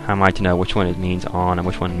how am I to know which one it means on and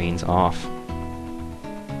which one means off?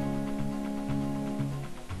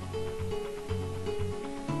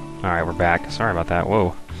 Alright, we're back. Sorry about that.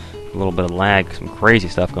 Whoa. A little bit of lag, some crazy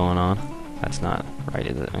stuff going on. That's not right,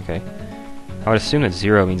 is it? Okay. I would assume that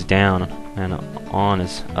 0 means down and on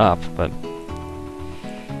is up, but...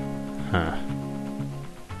 Huh.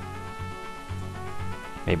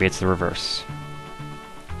 Maybe it's the reverse.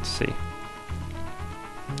 Let's see.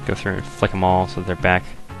 Go through and flick them all so they're back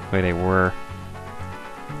the way they were.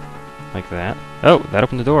 Like that. Oh, that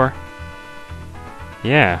opened the door.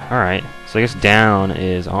 Yeah, alright. So I guess down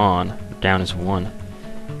is on. Down is 1.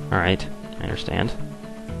 Alright, I understand.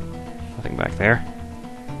 Nothing back there.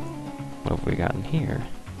 What have we got in here?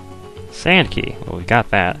 Sand key. Well, we got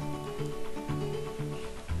that.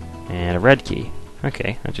 And a red key.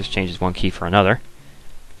 Okay, that just changes 1 key for another.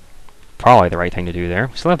 Probably the right thing to do there.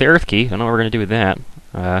 We still have the earth key. I don't know what we're going to do with that.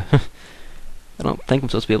 I don't think I'm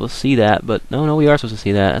supposed to be able to see that, but no, we are supposed to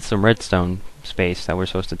see that. That's some redstone space that we're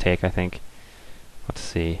supposed to take, I think. Let's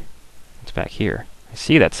see. What's back here? I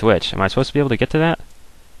see that switch. Am I supposed to be able to get to that?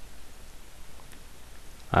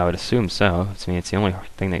 I would assume so. I mean, it's the only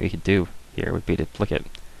thing that we could do here would be to flick it.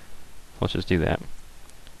 Let's just do that.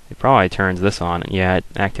 It probably turns this on. Yeah, it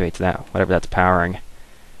activates that, whatever that's powering.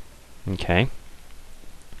 Okay.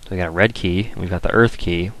 So we got a red key, and we've got the earth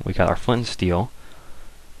key, we got our flint and steel.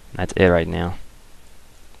 That's it right now.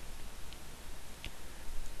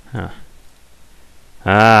 Huh.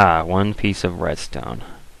 Ah, one piece of redstone.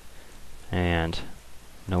 And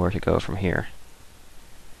nowhere to go from here.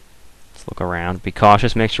 Let's look around. Be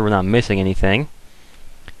cautious, make sure we're not missing anything.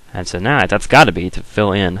 And so now that's got to be to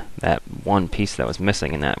fill in that one piece that was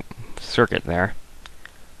missing in that circuit there.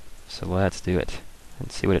 So let's do it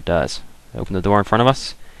and see what it does. Open the door in front of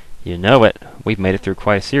us. You know it. We've made it through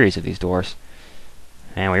quite a series of these doors.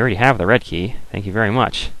 And we already have the red key. Thank you very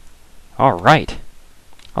much. Alright.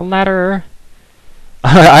 A ladder.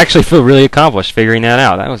 I actually feel really accomplished figuring that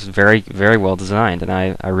out. That was very, very well designed, and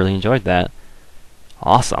I really enjoyed that.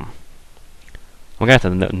 Awesome. I'm going to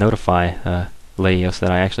have to notify Leos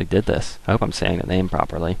that I actually did this. I hope I'm saying the name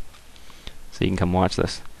properly. So you can come watch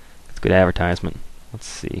this. It's good advertisement. Let's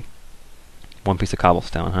see. One piece of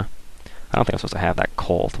cobblestone, huh? I don't think I'm supposed to have that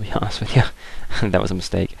coal, to be honest with you. That was a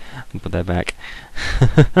mistake. I'll put that back.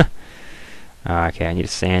 Okay, I need a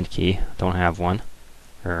sand key. Don't have one.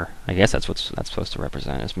 Or I guess that's what that's supposed to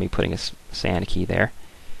represent, is me putting a sand key there.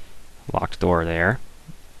 Locked door there.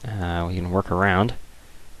 We can work around.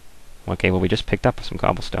 Okay, well we just picked up some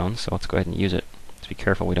cobblestone, so let's go ahead and use it. Let's be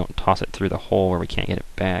careful we don't toss it through the hole where we can't get it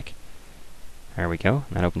back. There we go.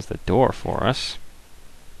 That opens the door for us.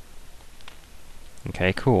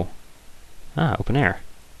 Okay, cool. Ah, open air.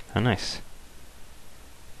 How nice.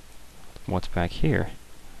 What's back here?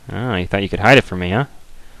 Oh, you thought you could hide it from me, huh?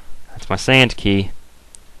 That's my sand key.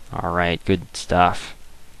 Alright, good stuff.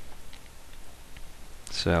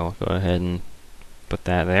 So, go ahead and put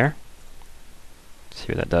that there. See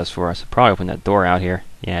what that does for us. It'll probably open that door out here.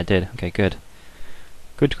 Yeah, it did. Okay, good.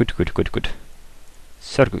 Good, good, good, good, good.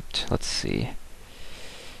 So good. Let's see.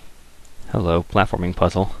 Hello, platforming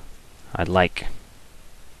puzzle. I'd like.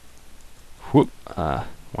 Whoop. Wow.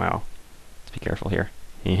 Let's be careful here.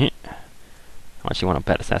 How much you want to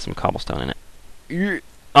bet it has some cobblestone in it?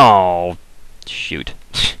 Oh, shoot.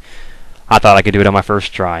 I thought I could do it on my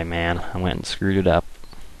first try, man. I went and screwed it up.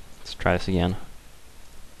 Let's try this again.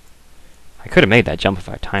 I could have made that jump if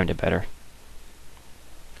I timed it better.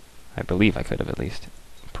 I believe I could have, at least.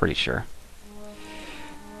 I'm pretty sure.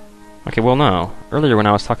 Okay, well, no. Earlier when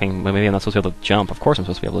I was talking, maybe I'm not supposed to be able to jump. Of course I'm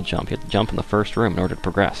supposed to be able to jump. You have to jump in the first room in order to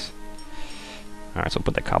progress. Alright, so we'll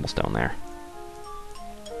put that cobblestone there.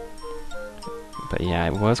 But yeah,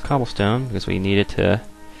 it was cobblestone because we needed to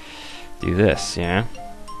do this, yeah?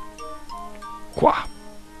 Quah!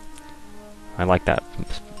 I like that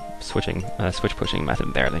switch pushing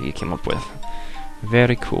method there that he came up with.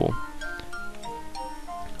 Very cool.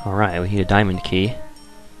 Alright, we need a diamond key.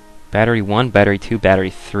 Battery 1, battery 2, battery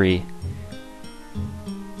 3.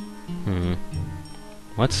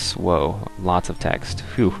 What's... whoa, lots of text.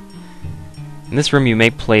 Phew. In this room you may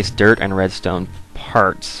place dirt and redstone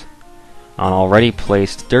parts on already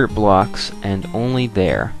placed dirt blocks, and only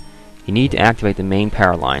there. You need to activate the main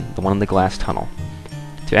power line, the one in the glass tunnel,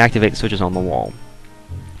 to activate the switches on the wall.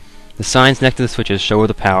 The signs next to the switches show where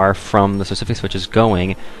the power from the specific switch is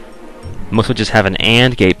going. Most switches have an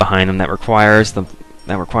AND gate behind them that requires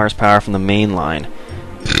power from the main line.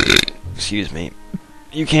 Excuse me.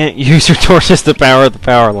 You can't use your torches to power the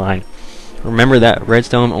power line. Remember that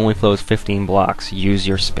redstone only flows 15 blocks. Use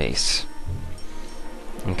your space.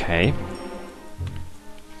 Okay.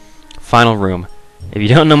 Final room. If you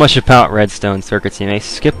don't know much about redstone circuits, you may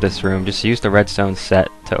skip this room. Just use the redstone set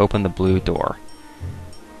to open the blue door.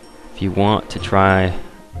 If you want to try,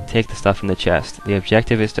 take the stuff from the chest. The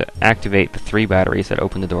objective is to activate the 3 batteries that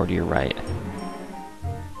open the door to your right.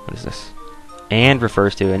 What is this? AND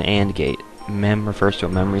refers to an AND gate. Mem refers to a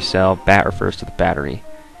memory cell. BAT refers to the battery.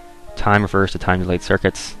 Time refers to time-delayed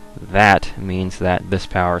circuits. That means that this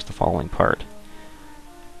powers the following part.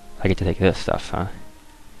 I get to take this stuff, huh?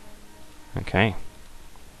 Okay.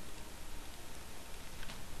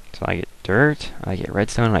 So I get dirt, I get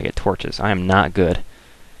redstone, and I get torches. I am not good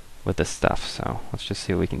with this stuff, so let's just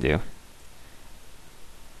see what we can do.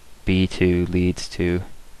 B2 leads to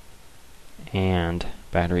and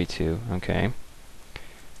battery 2. Okay.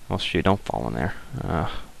 Well, shoot, don't fall in there.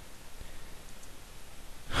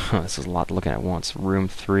 This is a lot to look at once. Room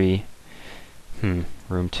 3.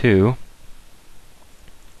 Room 2.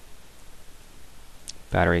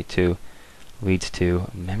 Battery 2 leads to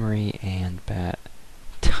memory and bat.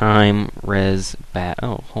 Time, res, bat.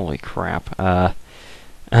 Oh, holy crap. Bam.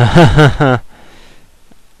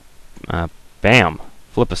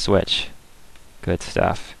 Flip a switch. Good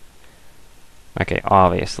stuff. Okay,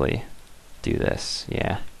 obviously do this.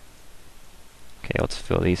 Yeah. Okay, let's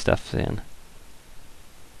fill these stuffs in.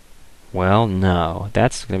 Well, no.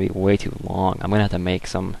 That's going to be way too long. I'm going to have to make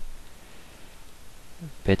some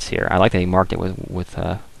bits here. I like that he marked it with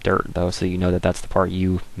dirt, though, so you know that that's the part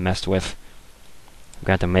you messed with. We've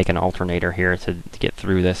got to make an alternator here to get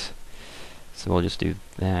through this. So we'll just do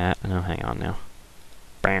that. No, hang on now.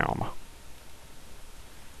 Bam.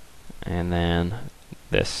 And then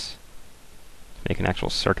this. Make an actual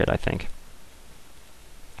circuit, I think.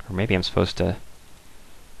 Or maybe I'm supposed to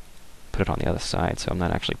put it on the other side so I'm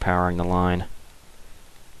not actually powering the line.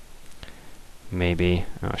 Maybe.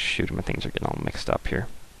 Oh shoot, my things are getting all mixed up here.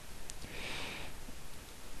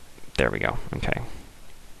 There we go. Okay.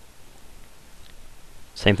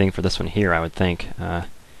 Same thing for this one here, I would think.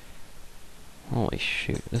 Holy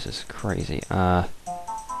shoot, this is crazy. What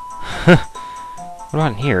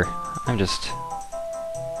about in here? I'm just...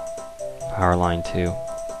 Power line 2.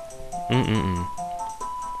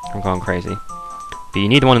 I'm going crazy. But you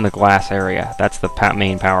need the one in the glass area. That's the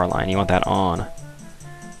main power line. You want that on.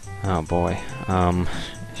 Oh boy.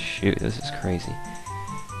 Shoot, this is crazy.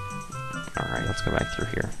 Alright, let's go back through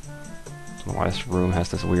here. I don't know why this room has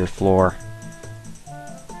this weird floor.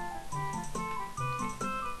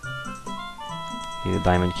 Need a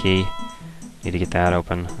diamond key. Need to get that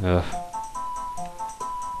open. Ugh.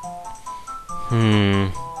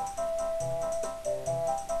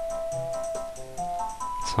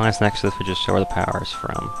 Science Nexus would just show where the power is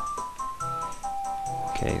from.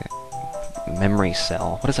 Okay. Memory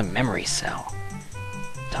cell. What is a memory cell?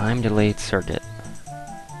 Time delayed circuit.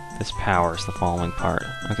 This powers the following part.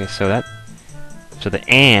 Okay, so the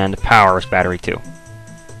AND powers battery 2. So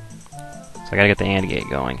I gotta get the AND gate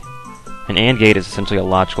going. An AND gate is essentially a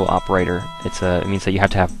logical operator. It means that you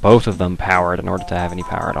have to have both of them powered in order to have any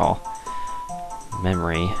power at all.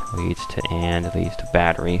 Memory leads to AND, leads to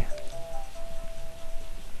battery.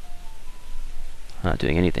 I'm not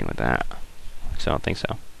doing anything with that. So I don't think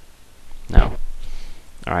so. No.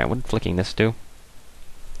 Alright, what did flicking this do?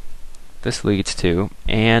 This leads to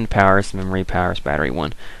AND powers memory powers battery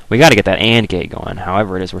 1. We gotta get that AND gate going.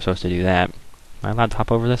 However it is we're supposed to do that. Am I allowed to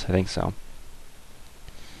hop over this? I think so.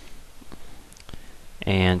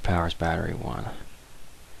 AND powers battery 1.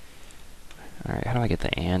 Alright, how do I get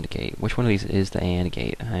the AND gate? Which one of these is the AND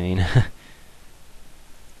gate? I mean...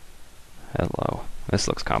 Hello. This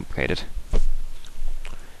looks complicated.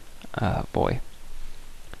 Boy.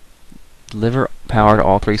 Deliver power to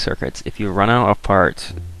all 3 circuits. If you run out of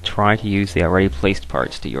parts, try to use the already placed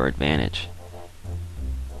parts to your advantage.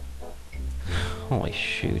 Holy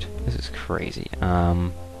shoot. This is crazy.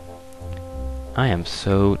 I am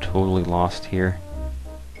so totally lost here.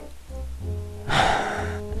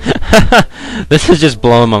 This is just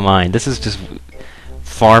blowing my mind. This is just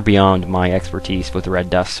far beyond my expertise with red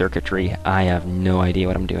dust circuitry. I have no idea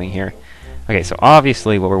what I'm doing here. Okay, so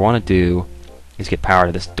obviously what we want to do is get power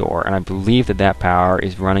to this door, and I believe that that power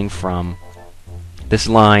is running from this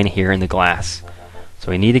line here in the glass.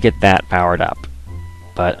 So we need to get that powered up.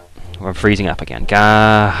 But we're freezing up again.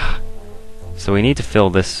 Gah! So we need to fill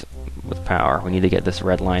this with power. We need to get this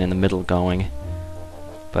red line in the middle going.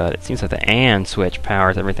 But it seems like the AND switch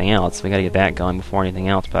powers everything else. We gotta get that going before anything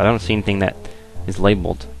else. But I don't see anything that is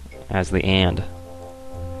labeled as the AND.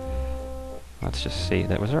 Let's just see.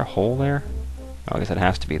 Was there a hole there? Oh, I guess it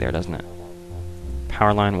has to be there, doesn't it?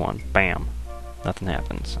 Power line 1. Bam. Nothing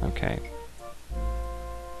happens. Okay.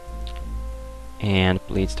 And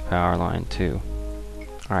leads to power line 2.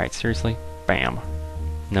 Alright, seriously? Bam.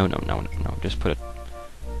 No. Just put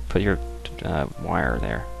your wire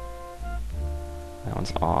there. That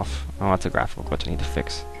one's off. Oh, that's a graphical glitch I need to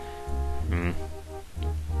fix.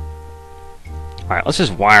 Alright, let's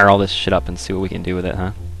just wire all this shit up and see what we can do with it,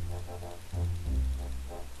 huh?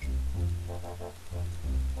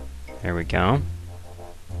 There we go.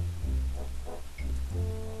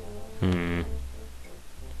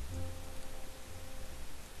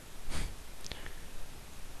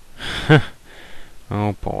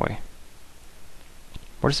 Oh boy.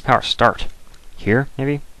 Where does the power start? Here,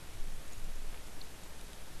 maybe?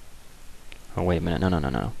 Oh, wait a minute.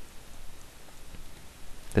 No.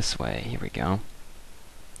 This way. Here we go.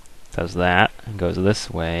 Does that. And goes this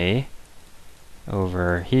way.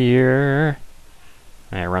 Over here.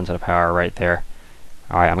 And it runs out of power right there.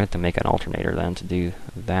 Alright, I'm going to have to make an alternator then to do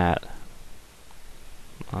that.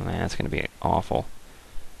 Oh man, that's going to be awful.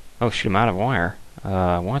 Oh shoot, I'm out of wire.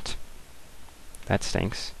 What? That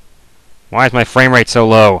stinks. Why is my frame rate so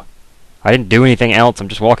low? I didn't do anything else, I'm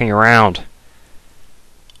just walking around.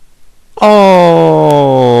 Alrighty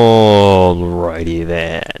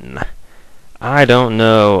then. I don't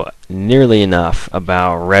know nearly enough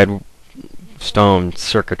about redstone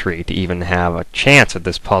circuitry to even have a chance at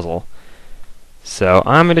this puzzle. So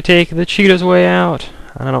I'm going to take the cheetah's way out.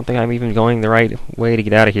 I don't think I'm even going the right way to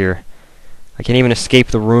get out of here. I can't even escape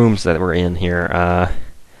the rooms that we're in here.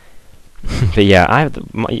 But yeah,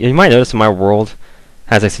 you might notice in my world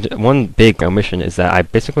As I said, one big omission is that I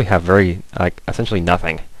basically have essentially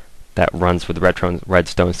nothing that runs with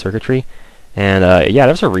redstone circuitry, and yeah,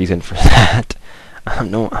 there's a reason for that. I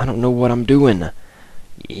don't know what I'm doing.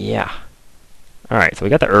 Yeah. All right, so we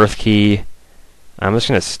got the earth key. I'm just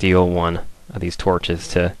gonna steal one of these torches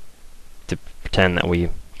to pretend that we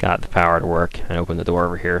got the power to work and open the door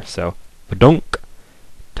over here. So, badunk.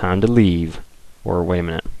 Time to leave. Or wait a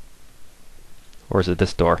minute. Or is it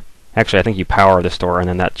this door? Actually, I think you power this door, and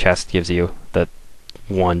then that chest gives you the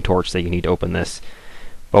one torch that you need to open this.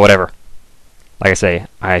 But whatever. Like I say,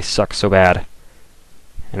 I suck so bad.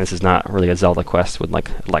 And this is not really a Zelda quest with, like,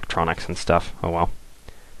 electronics and stuff. Oh well.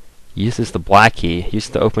 Uses the black key.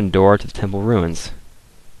 Uses the open door to the temple ruins.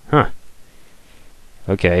 Huh.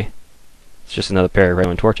 Okay. It's just another pair of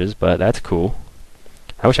redstone torches, but that's cool.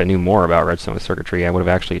 I wish I knew more about redstone circuitry. I would have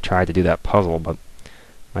actually tried to do that puzzle, but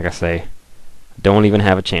like I say, don't even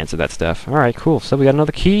have a chance at that stuff. Alright, cool. So we got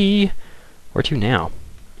another key. Where to now?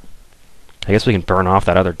 I guess we can burn off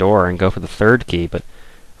that other door and go for the third key, but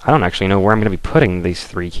I don't actually know where I'm going to be putting these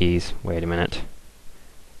 3 keys. Wait a minute.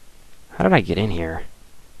 How did I get in here?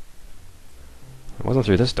 It wasn't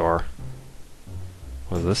through this door.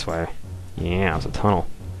 It was this way. Yeah, it was a tunnel.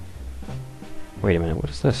 Wait a minute, what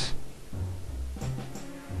is this?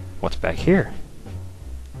 What's back here?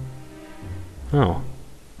 Oh.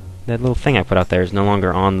 That little thing I put out there is no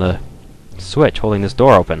longer on the switch holding this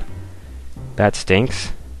door open. That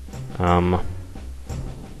stinks. Bummer.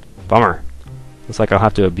 Looks like I'll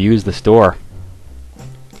have to abuse this door.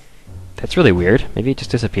 That's really weird. Maybe it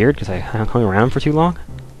just disappeared because I hung around for too long?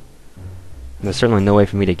 And there's certainly no way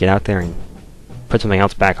for me to get out there and put something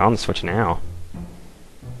else back on the switch now.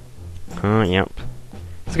 Yep.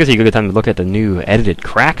 This gives you a good time to look at the new edited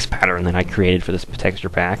cracks pattern that I created for this texture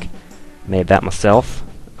pack. Made that myself.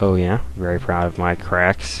 Oh yeah, very proud of my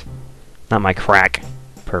cracks. Not my crack,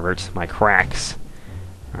 perverts, my cracks.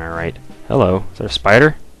 Alright. Hello. Is there a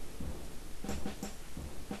spider?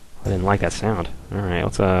 I didn't like that sound. Alright,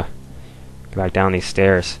 let's go back down these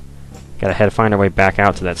stairs. Gotta find our way back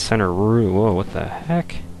out to that center room. Whoa, what the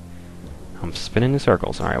heck? I'm spinning in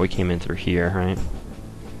circles. Alright, we came in through here, right?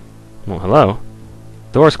 Well, hello.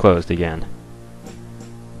 Door's closed again.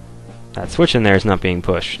 That switch in there is not being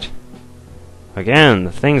pushed. Again,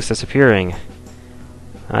 the thing's disappearing.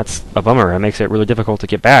 That's a bummer. It makes it really difficult to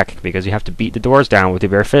get back, because you have to beat the doors down with your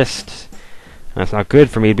bare fists. And it's not good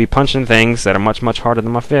for me to be punching things that are much, much harder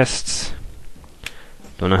than my fists.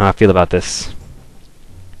 Don't know how I feel about this.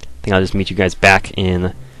 I think I'll just meet you guys back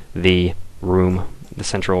in the room, the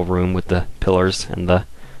central room with the pillars, and the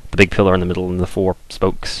big pillar in the middle and the 4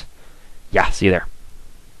 spokes. Yeah, see you there.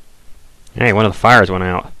 Hey, one of the fires went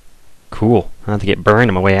out. Cool. I have to get burned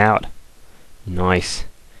on my way out. Nice.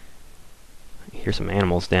 Here's some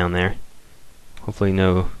animals down there. Hopefully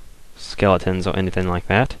no skeletons or anything like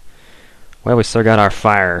that. Well, we still got our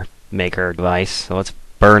fire maker device, so let's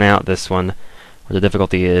burn out this one. Where the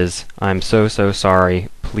difficulty is, I'm so sorry.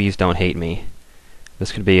 Please don't hate me.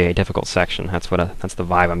 This could be a difficult section. That's the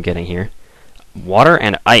vibe I'm getting here. Water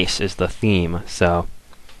and ice is the theme, so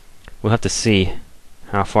we'll have to see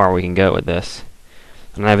how far we can go with this.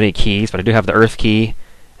 I don't have any keys, but I do have the earth key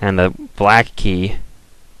and the black key.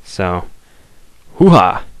 So,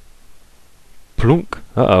 hoo-ha! Plunk!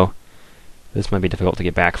 Uh-oh. This might be difficult to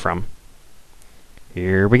get back from.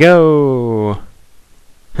 Here we go!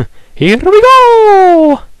 Here we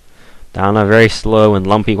go! Down a very slow and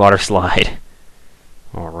lumpy water slide.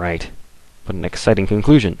 Alright. What an exciting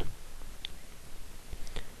conclusion.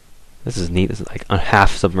 This is neat. This is like a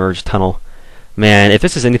half-submerged tunnel. Man, if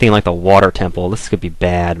this is anything like the water temple, this could be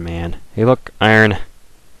bad, man. Hey, look, iron.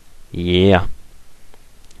 Yeah.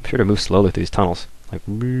 I'm sure to move slowly through these tunnels. Like,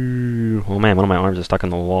 oh man, one of my arms is stuck in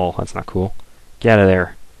the wall. That's not cool. Get out of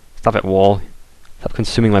there. Stop it, wall. Stop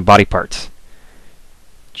consuming my body parts.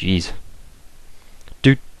 Jeez.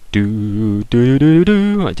 Do do do do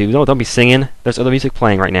do. Dude, don't be singing. There's other music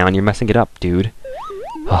playing right now, and you're messing it up, dude.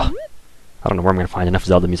 Oh, I don't know where I'm gonna find enough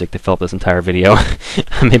Zelda music to fill up this entire video.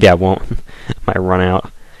 Maybe I won't. I might run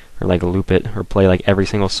out, or like loop it, or play like every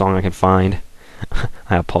single song I can find.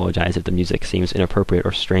 I apologize if the music seems inappropriate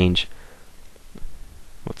or strange.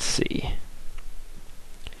 Let's see.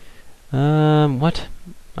 What?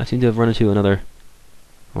 I seem to have run into another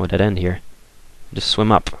dead end here. Just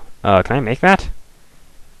swim up. Can I make that?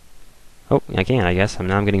 Oh, I can, I guess.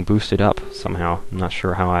 Now I'm getting boosted up somehow. I'm not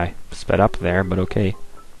sure how I sped up there, but okay.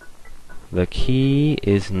 The key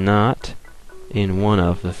is not in one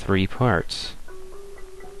of the 3 parts.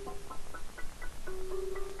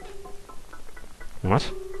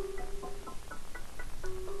 What?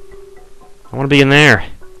 I want to be in there.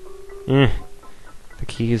 The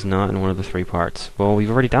key is not in one of the 3 parts. Well,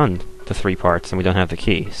 we've already done the 3 parts, and we don't have the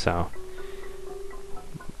key, so...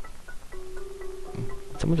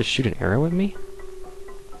 Did someone just shoot an arrow at me?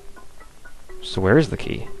 So where is the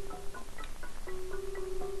key?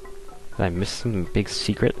 Did I miss some big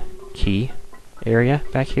secret key area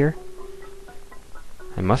back here?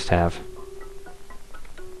 I must have.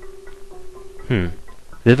 The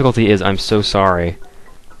difficulty is I'm so sorry.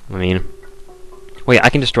 I mean... Wait, I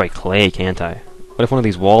can destroy clay, can't I? What if one of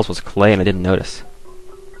these walls was clay and I didn't notice?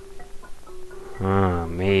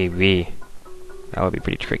 Maybe. That would be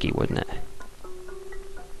pretty tricky, wouldn't it?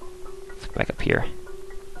 Let's go back up here.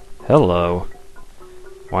 Hello.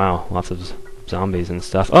 Wow, lots of zombies and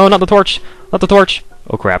stuff. Oh, not the torch! Not the torch!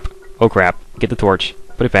 Oh crap. Oh crap. Get the torch.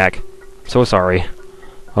 Put it back. I'm so sorry.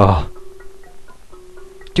 Oh.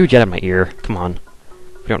 Dude, get out of my ear. Come on.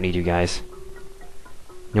 We don't need you guys.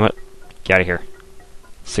 You know what? Get out of here.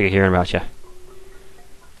 Sick of hearing about you.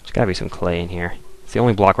 There's gotta be some clay in here. It's the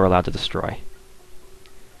only block we're allowed to destroy.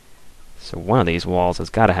 So one of these walls has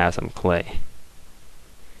gotta have some clay.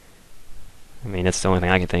 I mean, that's the only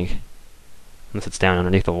thing I can think. Unless it's down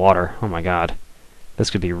underneath the water. Oh my god. This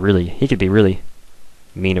could be really... He could be really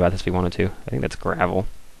mean about this if he wanted to. I think that's gravel.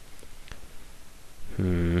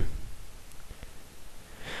 Let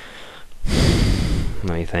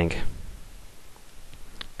me think.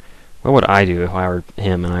 What would I do if I were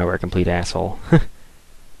him and I were a complete asshole?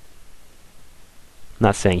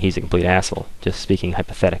 Not saying he's a complete asshole, just speaking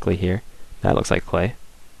hypothetically here. That looks like clay.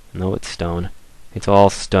 No, it's stone. It's all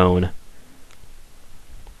stone.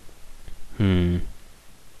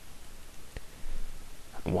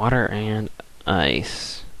 Water and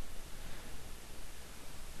ice.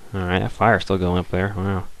 Alright, that fire's still going up there.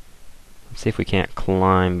 Wow. Let's see if we can't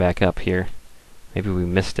climb back up here. Maybe we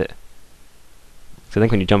missed it. So I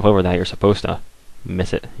think when you jump over that, you're supposed to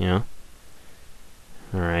miss it, you know?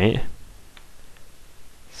 Alright.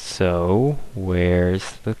 So,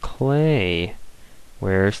 where's the clay?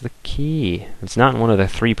 Where's the key? It's not in one of the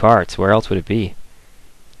 3 parts. Where else would it be?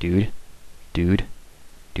 Dude. Dude.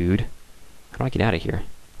 Dude. How do I get out of here?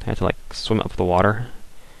 I have to, like, swim up the water.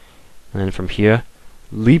 And then from here,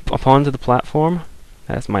 leap up onto the platform?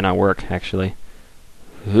 That might not work, actually.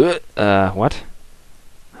 What? How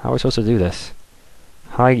are we supposed to do this?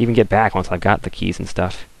 How do I even get back once I've got the keys and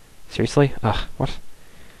stuff? Seriously? Ugh, what?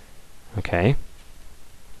 Okay.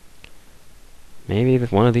 Maybe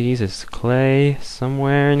one of these is clay.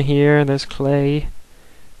 Somewhere in here there's clay.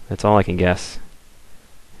 That's all I can guess.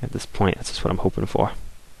 At this point, that's just what I'm hoping for.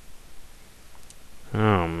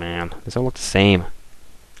 Oh man, these all look the same.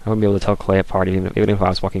 I wouldn't be able to tell clay apart even if I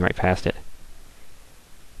was walking right past it.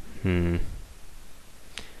 None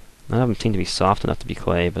of them seem to be soft enough to be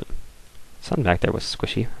clay, but something back there was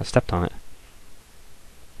squishy. I stepped on it.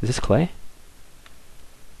 Is this clay?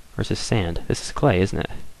 Or is this sand? This is clay, isn't it?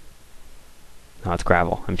 No, it's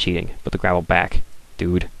gravel. I'm cheating. Put the gravel back,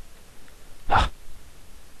 dude.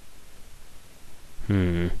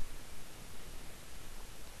 And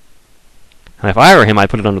if I were him, I'd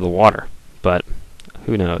put it under the water. But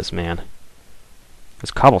who knows, man. There's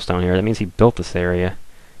cobblestone here. That means he built this area.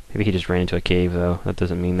 Maybe he just ran into a cave, though. That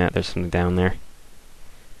doesn't mean that. There's something down there.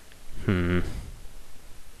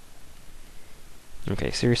 Okay,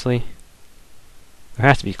 seriously? There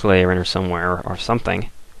has to be clay around here somewhere, or something.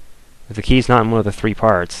 If the key's not in one of the 3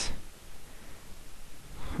 parts...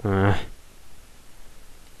 wait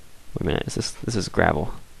a minute, this is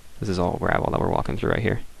gravel. This is all gravel that we're walking through right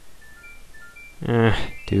here.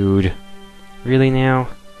 Dude. Really now?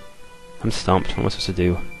 I'm stumped. What am I supposed to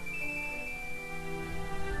do?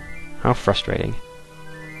 How frustrating.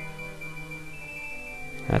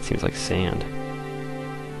 That seems like sand.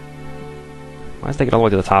 Why does it take it all the way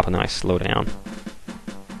to the top and then I slow down?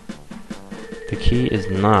 The key is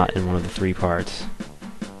not in one of the 3 parts.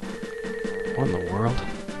 What in the world?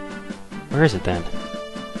 Where is it then?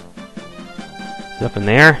 Is it up in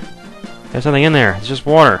there? There's nothing in there. It's just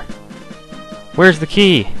water. Where's the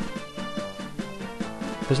key?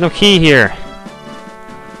 There's no key here.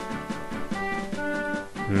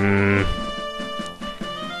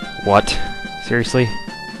 What? Seriously?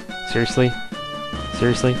 Seriously?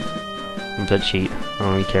 Seriously? I'm dead cheat. I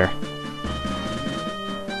don't even care.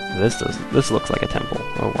 This looks like a temple.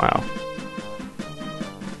 Oh wow.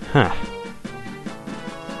 Huh.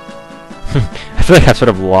 I feel like I've sort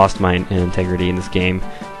of lost my integrity in this game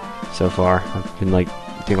so far. I've been like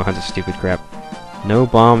doing all kinds of stupid crap. No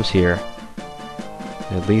bombs here.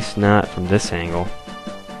 At least not from this angle.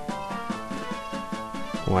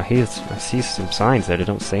 Well, I see some signs there that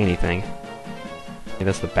don't say anything. Maybe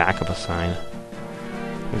that's the back of a sign.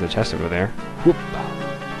 There's a chest over there. Whoop.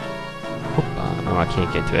 Whoop. Oh, I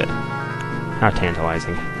can't get to it. How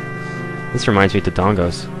tantalizing. This reminds me of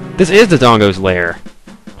Dodongo's. This is Dodongo's lair!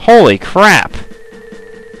 Holy crap!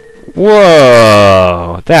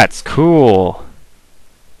 Whoa! That's cool!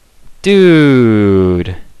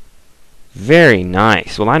 Dude! Very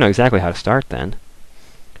nice. Well, I know exactly how to start then.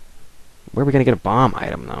 Where are we gonna get a bomb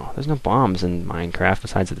item, though? There's no bombs in Minecraft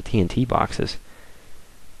besides the TNT boxes.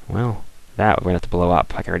 Well, that we're gonna have to blow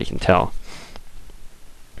up, I already can tell.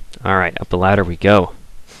 Alright, up the ladder we go.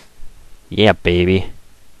 Yeah, baby.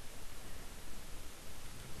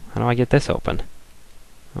 How do I get this open?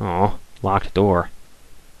 Oh, locked door.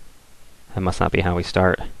 That must not be how we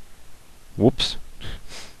start. Whoops.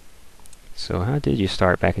 So how did you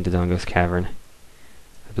start back into Dodongo's cavern?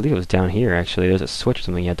 I believe it was down here, actually. There's a switch or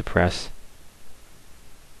something you had to press.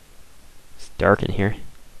 It's dark in here.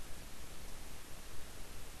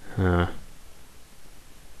 Huh.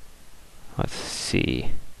 Let's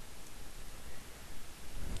see.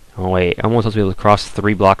 Oh wait, I'm only supposed to be able to cross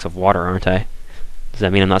 3 blocks of water, aren't I? Does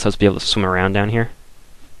that mean I'm not supposed to be able to swim around down here?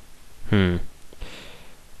 I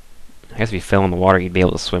guess if you fell in the water, you'd be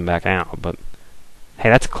able to swim back out, but... Hey,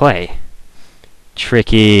 that's clay.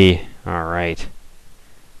 Tricky. Alright.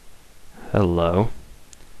 Hello.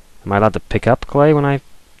 Am I allowed to pick up clay when I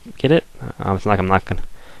get it? It's not like I'm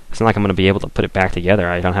gonna be able to put it back together.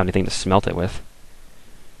 I don't have anything to smelt it with.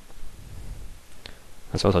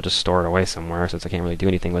 I suppose I'll just store it away somewhere, since I can't really do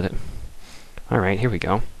anything with it. Alright, here we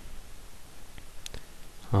go.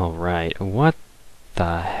 Alright, what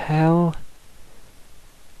the hell?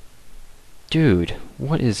 Dude,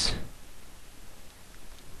 what is...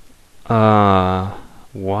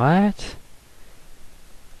 what?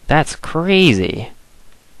 That's crazy.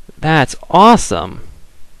 That's awesome.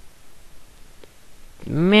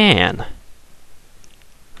 Man.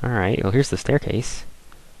 Alright, well here's the staircase.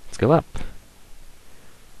 Let's go up.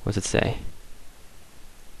 What does it say?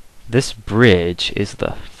 This bridge is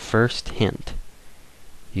the first hint.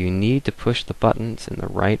 You need to push the buttons in the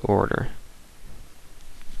right order.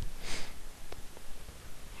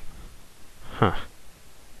 Huh.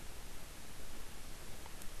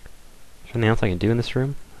 Is there anything else I can do in this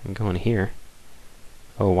room? I can go in here.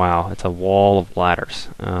 Oh wow, it's a wall of ladders.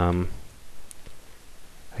 I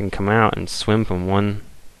can come out and swim from one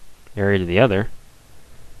area to the other.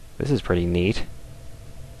 This is pretty neat.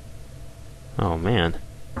 Oh man.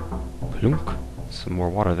 Plunk. Some more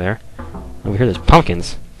water there. Over here there's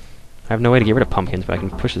pumpkins. I have no way to get rid of pumpkins, but I can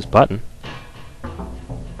push this button.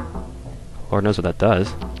 Lord knows what that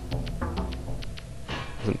does.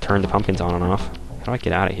 Doesn't turn the pumpkins on and off. How do I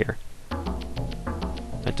get out of here?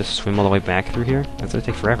 I have to swim all the way back through here? That's gonna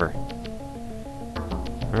take forever.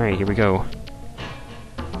 Alright, here we go.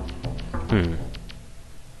 I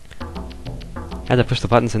had to push the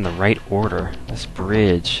buttons in the right order. This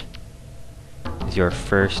bridge is your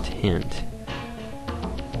first hint.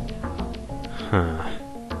 Huh.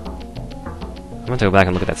 I'm going to go back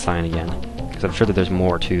and look at that sign again, because I'm sure that there's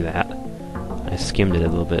more to that. I skimmed it a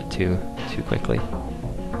little bit too quickly.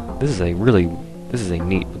 This is a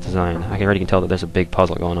neat design. I already can tell that there's a big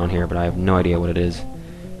puzzle going on here, but I have no idea what it is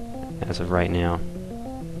as of right now.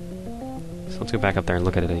 So let's go back up there and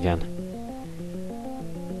look at it again.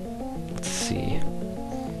 Let's see.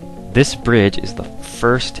 This bridge is the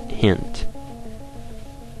first hint.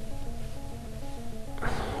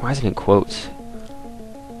 Why is it in quotes?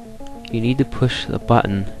 You need to push the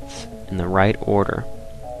buttons in the right order.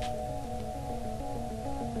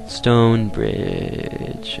 Stone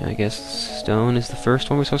bridge. I guess stone is the first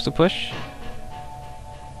one we're supposed to push?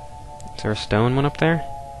 Is there a stone one up there?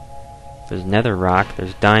 There's nether rock,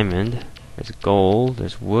 there's diamond, there's gold,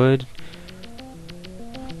 there's wood,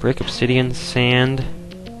 brick, obsidian, sand,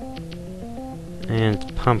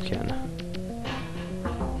 and pumpkin.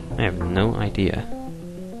 I have no idea.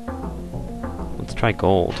 Let's try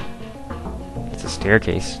gold. It's a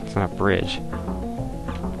staircase, it's not a bridge.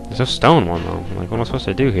 There's no stone one though. Like, what am I supposed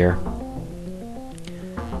to do here?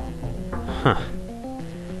 Huh.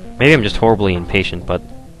 Maybe I'm just horribly impatient, but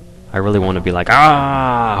I really want to be like,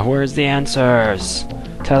 where's the answers?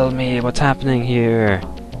 Tell me what's happening here.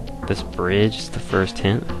 This bridge is the first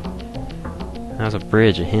hint. How's a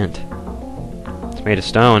bridge a hint? It's made of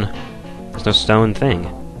stone. There's no stone thing.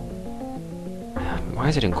 Why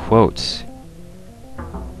is it in quotes?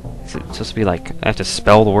 Is it supposed to be like, I have to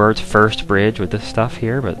spell the words first bridge with this stuff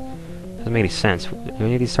here, but it doesn't make any sense. Do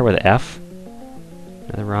any of these start with an F?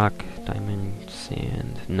 Nether rock, diamond,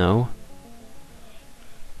 sand, no.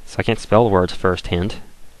 So I can't spell the words first hint.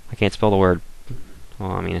 I can't spell the word,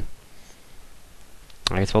 well, I mean,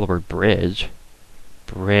 I can spell the word bridge.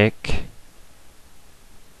 Brick.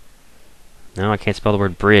 No, I can't spell the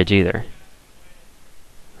word bridge either.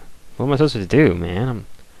 What am I supposed to do, man?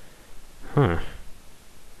 Huh.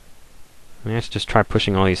 Maybe I should just try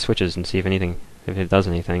pushing all these switches and see if it does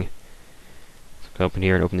anything. Let's go open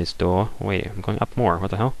here and open this door. Wait, I'm going up more. What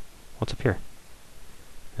the hell? What's up here?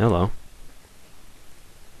 Hello.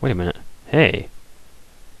 Wait a minute. Hey.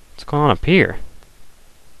 What's going on up here?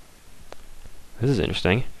 This is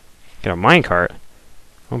interesting. Got a minecart.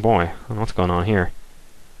 Oh boy. I don't know what's going on here.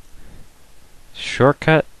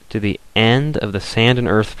 Shortcut to the end of the sand and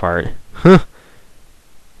earth part. Huh.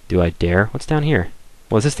 Do I dare? What's down here?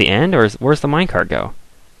 Well, is this the end, or where's the minecart go?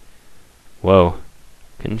 Whoa.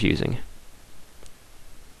 Confusing.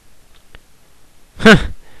 Huh.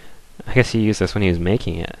 I guess he used this when he was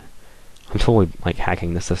making it. I'm totally, like,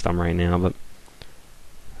 hacking the system right now, but...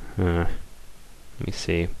 let me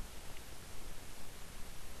see.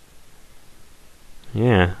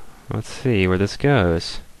 Yeah, let's see where this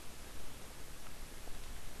goes.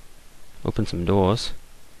 Open some doors.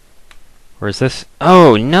 Or is this...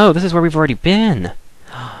 Oh, no! This is where we've already been!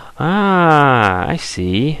 Ah, I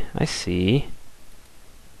see. I see.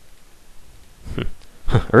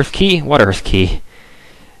 Earth key? What Earth key?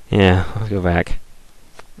 Yeah, let's go back.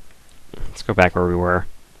 Let's go back where we were.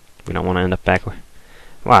 We don't want to end up back...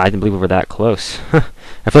 Wow, I didn't believe we were that close.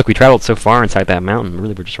 I feel like we traveled so far inside that mountain.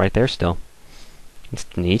 Really, we're just right there still. It's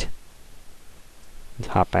neat.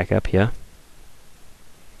 Let's hop back up here.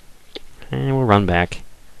 And we'll run back.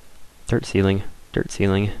 Dirt ceiling. Dirt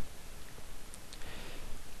ceiling.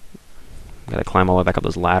 Gotta climb all the way back up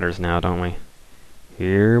those ladders now, don't we?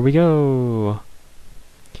 Here we go!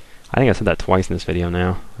 I think I said that twice in this video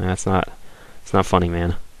now. It's not funny,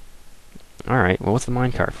 man. Alright, well, what's the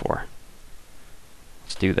minecart for?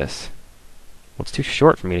 Let's do this. Well, it's too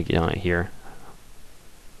short for me to get on it here.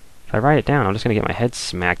 If I write it down, I'm just gonna get my head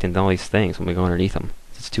smacked into all these things when we go underneath them.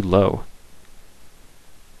 It's too low.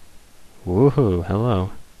 Woohoo,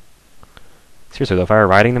 hello. Seriously though, if I were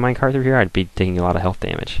riding the minecart through here, I'd be taking a lot of health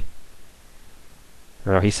damage.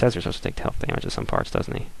 Or he says you're supposed to take health damage at some parts,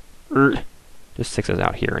 doesn't he? Just 6 is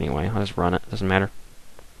out here anyway. I'll just run it. Doesn't matter.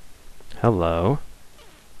 Hello.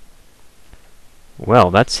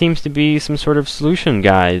 Well, that seems to be some sort of solution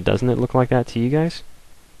guide. Doesn't it look like that to you guys?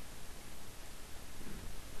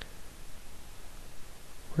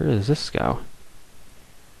 Where does this go?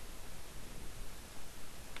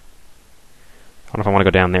 I don't know if I want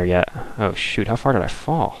to go down there yet. Oh shoot, how far did I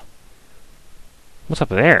fall? What's up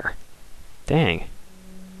there? Dang.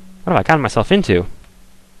 What have I gotten myself into?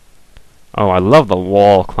 Oh, I love the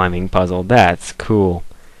wall climbing puzzle. That's cool.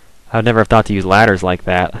 I would never have thought to use ladders like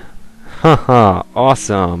that. Haha,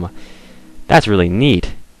 awesome. That's really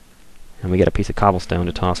neat. And we get a piece of cobblestone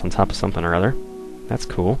to toss on top of something or other. That's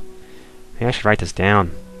cool. Maybe I should write this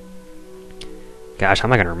down. Gosh, I'm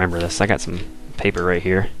not going to remember this. I got some paper right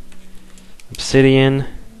here. Obsidian,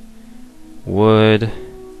 wood,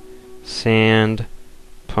 sand,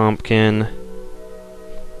 pumpkin,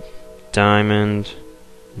 diamond,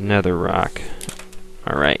 nether rock.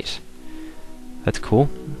 Alright. That's cool.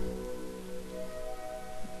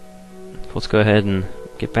 Let's go ahead and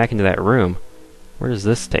get back into that room. Where does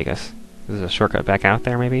this take us? Is this a shortcut back out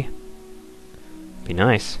there, maybe? Be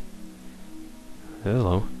nice.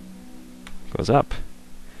 Hello. Goes up.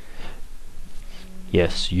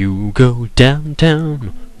 Yes, you go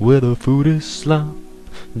downtown where the food is slop.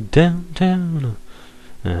 Downtown.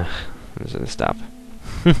 I'm just gonna stop.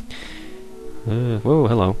 Whoa,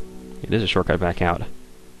 hello. It is a shortcut back out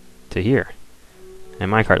to here. And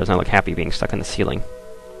my cart does not look happy being stuck in the ceiling.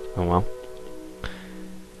 Oh well.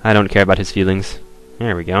 I don't care about his feelings.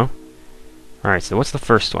 There we go. Alright, so what's the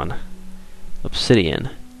first one? Obsidian.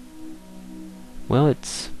 Well,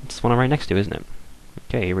 it's the one I'm right next to, isn't it?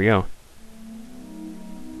 Okay, here we go.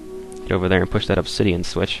 Get over there and push that obsidian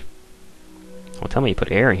switch. Well, tell me you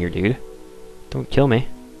put air in here, dude. Don't kill me.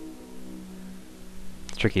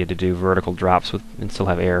 It's tricky to do vertical drops with and still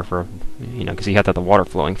have air for, you know, because you have to have the water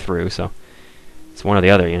flowing through, so it's one or the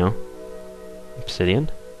other, you know. Obsidian.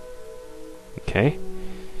 Okay.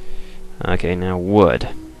 Okay, now wood.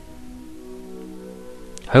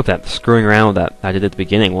 I hope that screwing around that I did at the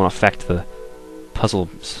beginning won't affect the puzzle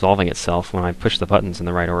solving itself when I push the buttons in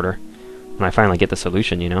the right order. When I finally get the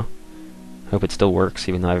solution, you know. I hope it still works,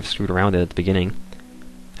 even though I've screwed around it at the beginning.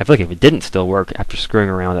 I feel like if it didn't still work after screwing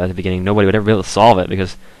around at the beginning, nobody would ever be able to solve it,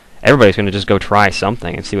 because everybody's going to just go try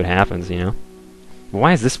something and see what happens, you know. But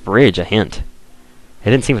why is this bridge a hint? It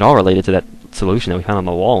didn't seem at all related to that solution that we found on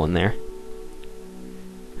the wall in there.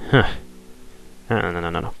 Huh.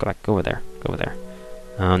 No. Go back. Go over there. Go over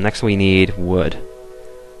there. Next we need wood.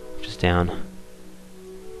 Which is down.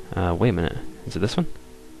 Wait a minute. Is it this one?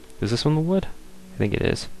 Is this one the wood? I think it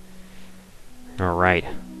is. Alright.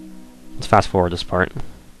 Let's fast forward this part.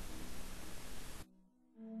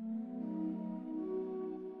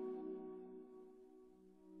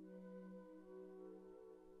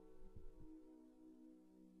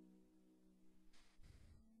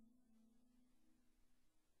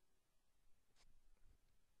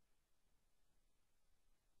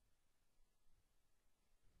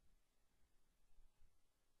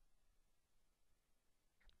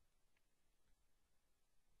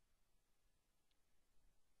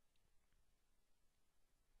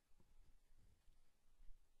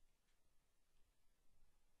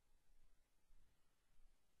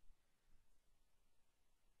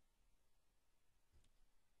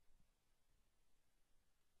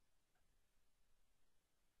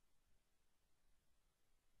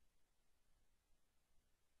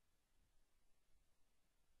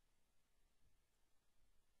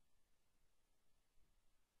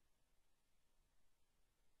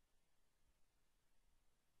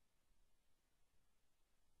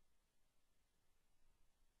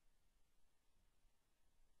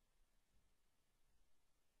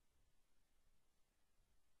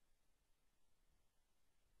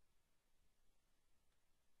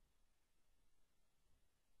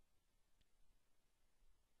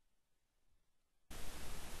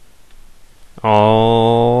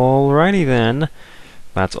 Alrighty then.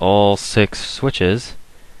 That's all 6 switches.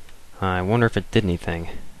 I wonder if it did anything.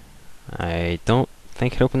 I don't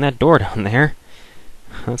think it opened that door down there.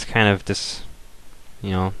 That's kind of just,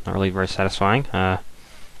 not really very satisfying. That's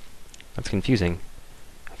confusing.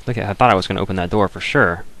 I thought I was going to open that door for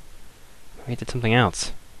sure. Maybe it did something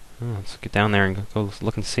else. Oh, let's get down there and go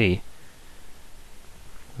look and see.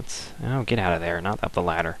 Get out of there, not up the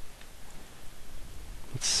ladder.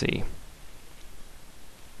 Let's see.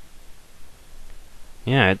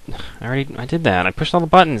 Yeah, I did that. I pushed all the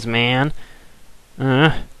buttons, man.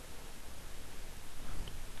 Need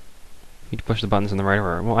to push the buttons in the right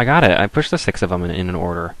order. Well, I got it. I pushed the 6 of them in an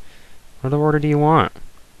order. What other order do you want?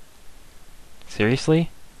 Seriously?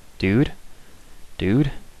 Dude?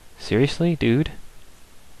 Dude? Seriously, dude?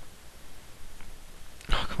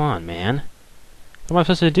 Oh, come on, man. What am I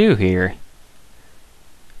supposed to do here?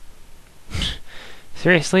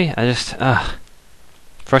 Seriously?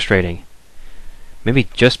 Frustrating. Maybe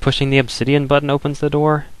just pushing the obsidian button opens the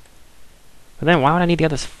door? But then why would I need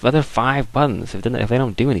the other 5 buttons if they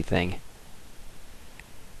don't do anything?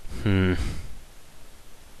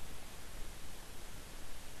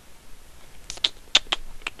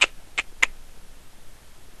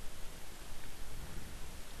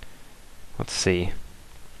 Let's see. If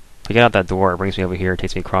I get out that door, it brings me over here, it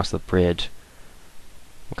takes me across the bridge.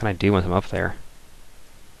 What can I do once I'm up there?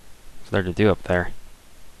 What's there to do up there?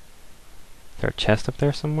 Is there a chest up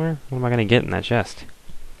there somewhere? What am I going to get in that chest?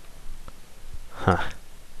 Huh.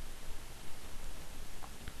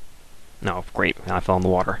 No, great. I fell in the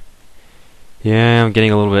water. Yeah, I'm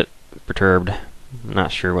getting a little bit perturbed. I'm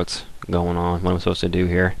not sure what's going on, what I'm supposed to do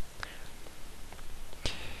here.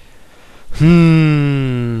 Well,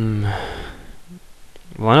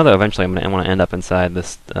 I know that eventually I'm going to want to end up inside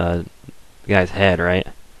this guy's head, right?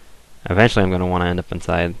 Eventually I'm going to want to end up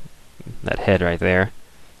inside that head right there,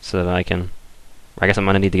 so that I guess I'm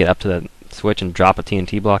going to need to get up to the switch and drop a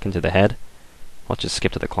TNT block into the head. Let's just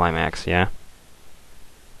skip to the climax, yeah?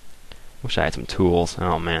 Wish I had some tools.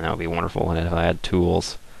 Oh man, that would be wonderful if I had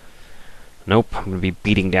tools. Nope, I'm going to be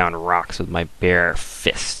beating down rocks with my bare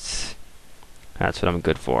fists. That's what I'm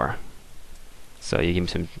good for. So you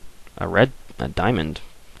give me a diamond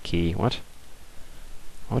key. What?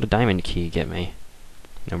 What would a diamond key get me?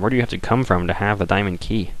 And where do you have to come from to have the diamond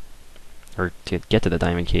key? Or to get to the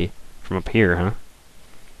diamond key? From up here, huh?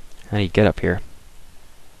 How do you get up here?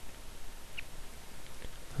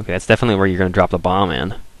 Okay, that's definitely where you're going to drop the bomb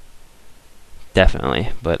in.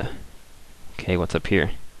 Definitely, but... Okay, what's up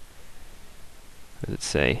here? What does it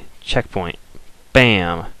say? Checkpoint.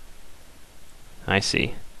 Bam! I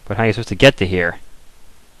see. But how are you supposed to get to here?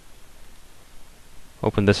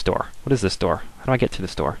 Open this door. What is this door? How do I get to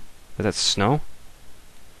this door? Is that snow?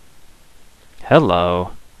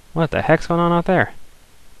 Hello! What the heck's going on out there?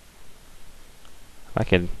 If I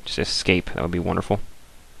could just escape, that would be wonderful.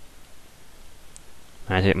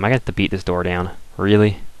 Am I going to have to beat this door down?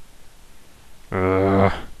 Really?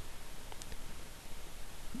 Ugh.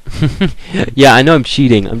 Yeah, I know I'm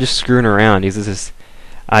cheating. I'm just screwing around.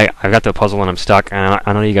 I got the puzzle and I'm stuck. And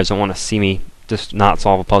I know you guys don't want to see me just not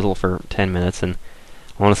solve a puzzle for 10 minutes. And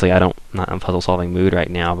honestly, I'm not in a puzzle-solving mood right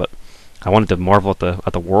now. But I wanted to marvel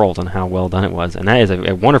at the world and how well done it was. And that is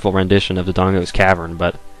a wonderful rendition of the Dongo's Cavern.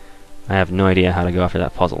 But I have no idea how to go after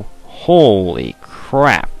that puzzle. Holy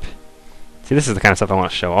crap! See, this is the kind of stuff I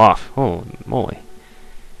want to show off. Holy moly!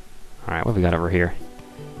 Alright, what have we got over here?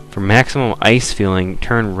 For maximum ice feeling,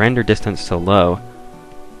 turn render distance to low.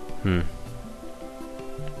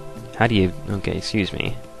 How do you... Okay, excuse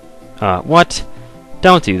me. What?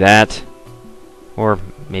 Don't do that. Or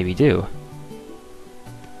maybe do.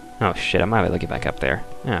 Oh shit, I might be able to get back up there.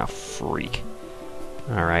 Ah, freak.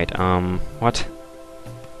 Alright, what?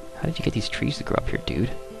 How did you get these trees to grow up here,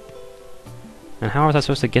 dude? And how was I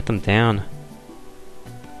supposed to get them down?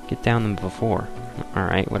 Get down them before.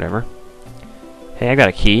 Alright, whatever. Hey, I got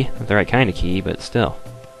a key. Not the right kind of key, but still.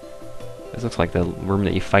 This looks like the room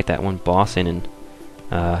that you fight that one boss in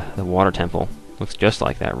the water temple. Looks just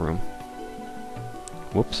like that room.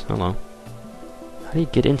 Whoops, hello. How do you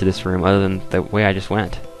get into this room other than the way I just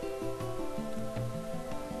went?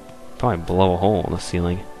 Probably blow a hole in the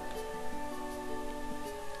ceiling.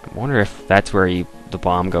 I wonder if that's where the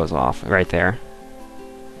bomb goes off. Right there.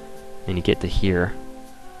 And you get to here.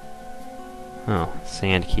 Oh,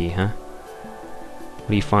 sand key, huh? What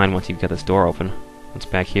do you find once you've got this door open? What's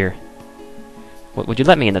back here? What, would you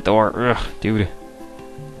let me in the door? Ugh, dude.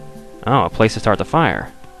 Oh, a place to start the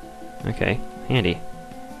fire. Okay, handy.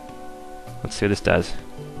 Let's see what this does.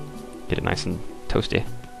 Get it nice and toasty.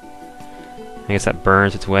 I guess that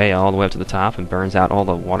burns its way all the way up to the top and burns out all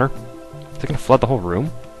the water. Is it gonna flood the whole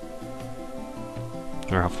room?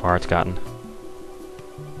 Or how far it's gotten.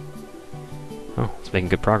 Oh, it's making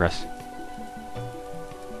good progress.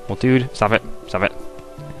 Well, dude, stop it. Stop it.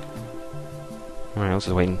 Alright, let's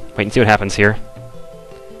just wait and see what happens here.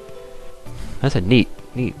 That's a neat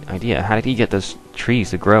idea. How did he get those trees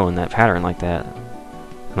to grow in that pattern like that?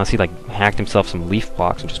 Unless he, like, hacked himself some leaf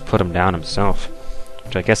blocks and just put them down himself.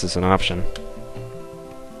 Which I guess is an option.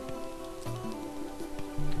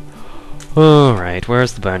 Alright,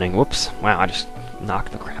 where's the burning? Whoops. Wow, I just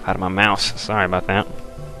knocked the crap out of my mouse. Sorry about that.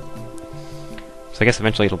 So I guess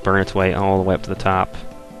eventually it'll burn its way all the way up to the top.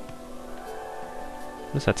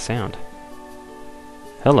 What does that sound?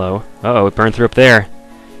 Hello. Uh-oh, it burned through up there.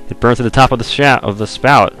 It burned to the top of the spout.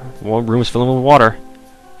 The room is filling with water.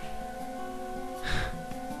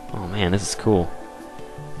 Oh man, this is cool.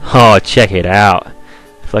 Oh, check it out. I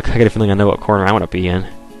feel like I get a feeling I know what corner I want to be in.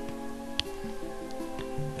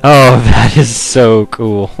 Oh, that is so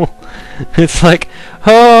cool. It's like,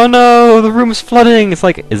 oh no, the room is flooding. It's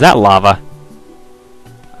like, is that lava?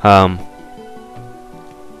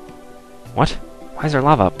 What? Why is there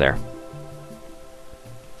lava up there?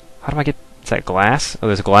 How do I get... Is that glass? Oh,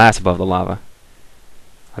 there's glass above the lava.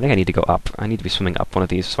 I think I need to go up. I need to be swimming up one of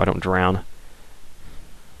these so I don't drown.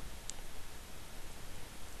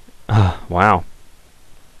 Wow.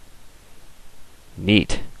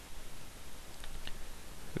 Neat.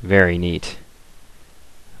 Very neat.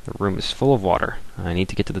 The room is full of water. I need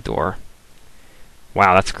to get to the door.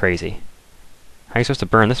 Wow, that's crazy. How are you supposed to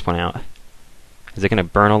burn this one out? Is it going to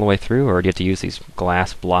burn all the way through, or do you have to use these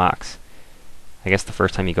glass blocks? I guess the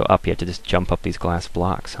first time you go up, you have to just jump up these glass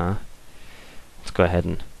blocks, huh? Let's go ahead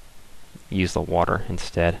and use the water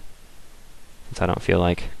instead, since I don't feel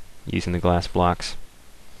like using the glass blocks.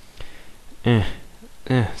 See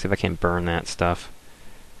if I can't burn that stuff.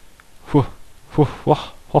 You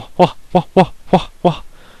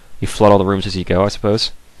flood all the rooms as you go, I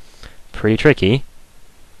suppose. Pretty tricky.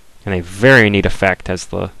 And a very neat effect as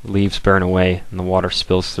the leaves burn away and the water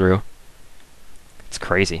spills through. It's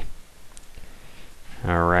crazy.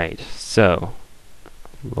 Alright, so...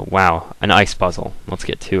 Wow, an ice puzzle. Let's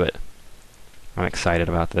get to it. I'm excited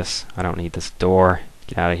about this. I don't need this door.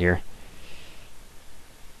 Get out of here.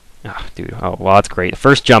 Oh, dude. Oh, well, that's great.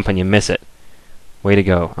 First jump and you miss it. Way to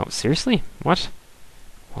go. Oh, seriously? What?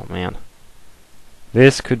 Oh, man.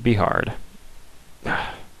 This could be hard.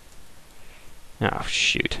 Oh,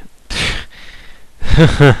 shoot.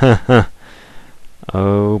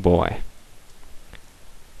 Oh, boy.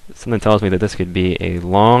 Something tells me that this could be a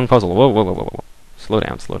long puzzle. Whoa, whoa, whoa, whoa, whoa. Slow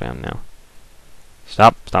down now.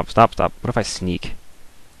 Stop. What if I sneak?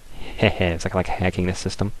 Hehe, it's like hacking this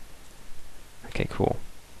system. Okay, cool.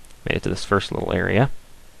 Made it to this first little area.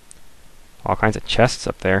 All kinds of chests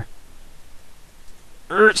up there.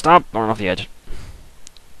 Stop! Going off the edge.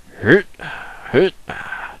 This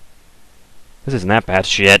isn't that bad.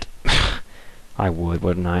 Shit. I would,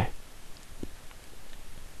 wouldn't I?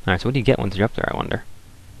 Alright, so what do you get once you're up there, I wonder?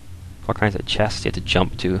 All kinds of chests you have to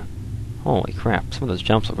jump to. Holy crap, some of those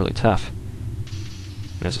jumps look really tough.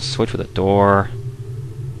 And there's a switch with a door.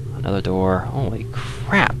 Another door. Holy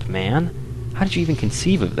crap, man. How did you even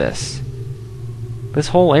conceive of this? This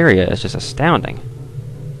whole area is just astounding.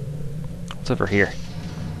 What's over here?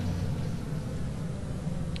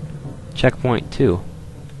 Checkpoint 2.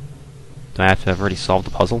 Do I have to have already solved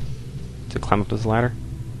the puzzle to climb up this ladder?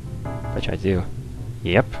 Bet you I do.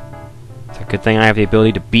 Yep. a good thing I have the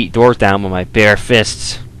ability to beat doors down with my bare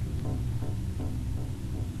fists.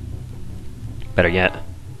 Better yet,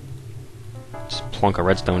 just plunk a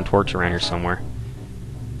redstone torch around here somewhere.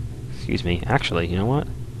 Excuse me. Actually, you know what?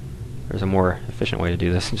 There's a more efficient way to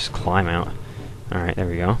do this. Just climb out. Alright, there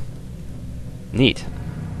we go. Neat.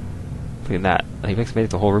 Look at that. He made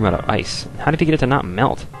the whole room out of ice. How did he get it to not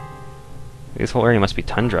melt? This whole area must be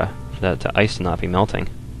tundra for that ice to not be melting.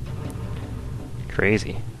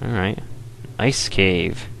 Crazy. Alright. Ice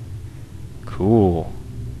cave. Cool.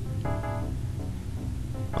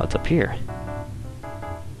 What's up here?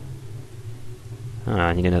 Ah,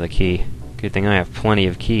 I need another key. Good thing I have plenty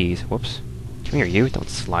of keys. Whoops. Come here, you. Don't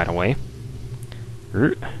slide away.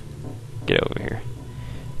 Get over here.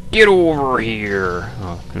 Get over here!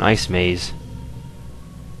 Oh, an ice maze.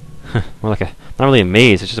 More like a... Not really a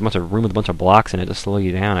maze, it's just a bunch of room with a bunch of blocks in it to slow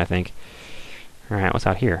you down, I think. Alright, what's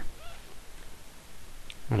out here?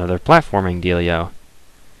 Another platforming dealio.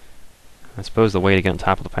 I suppose the way to get on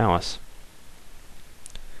top of the palace.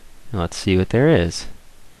 Let's see what there is.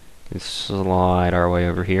 Let's slide our way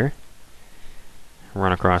over here.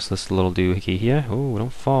 Run across this little doohickey here. Oh,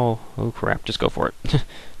 don't fall. Oh crap, just go for it.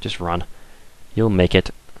 Just run. You'll make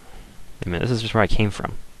it. Wait a minute, this is just where I came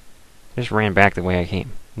from. I just ran back the way I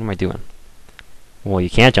came. What am I doing? Well,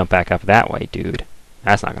 you can't jump back up that way, dude.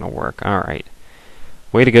 That's not gonna work. Alright.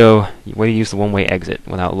 Way to go. Way to use the one-way exit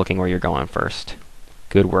without looking where you're going first.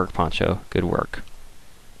 Good work, Poncho. Good work.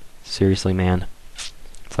 Seriously, man.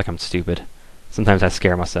 It's like I'm stupid. Sometimes I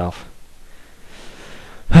scare myself.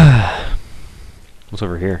 What's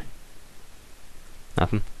over here?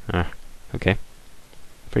 Nothing? Okay.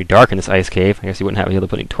 Pretty dark in this ice cave. I guess you wouldn't have able to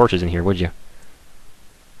put any torches in here, would you?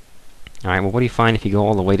 Alright, well what do you find if you go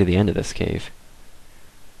all the way to the end of this cave?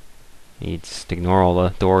 You just ignore all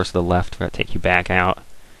the doors to the left that take you back out.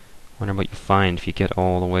 Wonder what you find if you get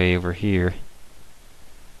all the way over here.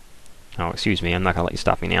 Oh, excuse me, I'm not gonna let you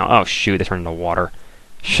stop me now. Oh shoot, they turned into water.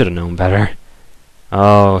 Should've known better.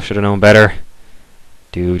 Oh, should've known better.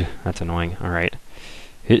 Dude, that's annoying. Alright.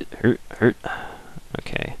 Hurt.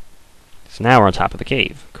 Okay. So now we're on top of the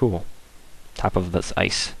cave. Cool. Top of this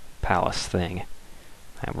ice palace thing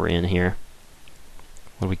that we're in here.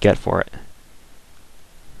 What do we get for it?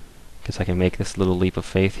 Guess I can make this little leap of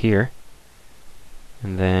faith here.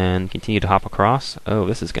 And then continue to hop across. Oh,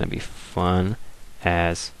 this is going to be fun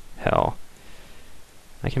as hell.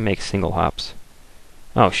 I can make single hops.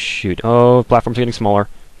 Oh, shoot. Oh, platform's getting smaller.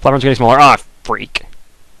 Platform's getting smaller. Ah, freak.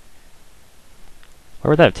 Where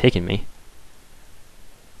would that have taken me?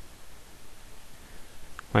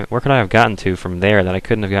 Wait, where could I have gotten to from there that I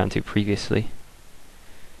couldn't have gotten to previously?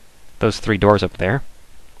 Those 3 doors up there?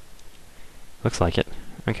 Looks like it.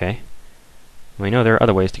 Okay. We know there are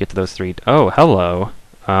other ways to get to those 3... Oh, hello!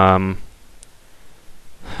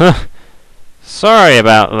 Sorry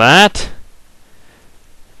about that!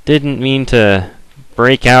 Didn't mean to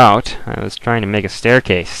break out. I was trying to make a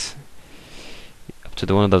staircase up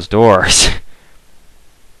to one of those doors.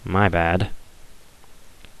 My bad.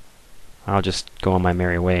 I'll just go on my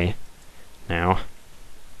merry way now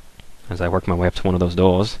as I work my way up to one of those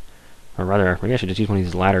doors. Or rather, maybe I should just use one of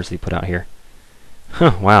these ladders that he put out here.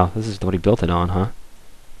 Huh, wow, this is what he built it on, huh?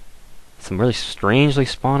 Some really strangely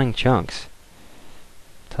spawning chunks.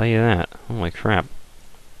 Tell you that. Holy crap.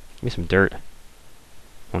 Give me some dirt.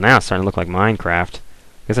 Well, now it's starting to look like Minecraft.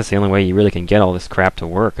 I guess that's the only way you really can get all this crap to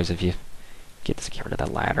work, is if you get rid of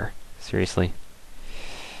that ladder. Seriously.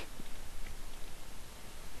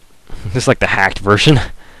 This is like the hacked version.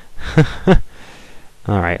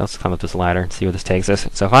 Alright, let's climb up this ladder and see where this takes us.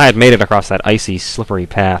 So if I had made it across that icy, slippery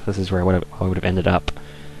path, this is where I would have ended up.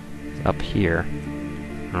 Up here.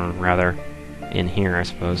 Or rather, in here, I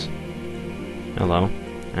suppose. Hello.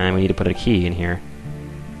 And we need to put a key in here.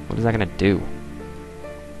 What is that going to do?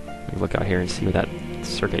 Let me look out here and see where that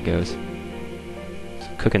circuit goes. It's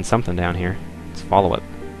cooking something down here. Let's follow it.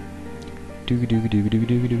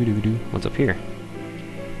 Doo-doo-doo-doo-doo-doo-doo-doo. What's up here?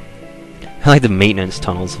 I like the maintenance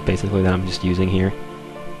tunnels, basically, that I'm just using here.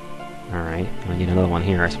 Alright, I need another one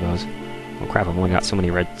here, I suppose. Oh crap, I've only got so many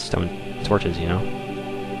redstone torches, you know?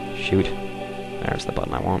 Shoot. There's the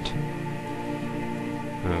button I want.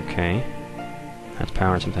 Okay. That's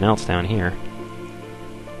powering something else down here.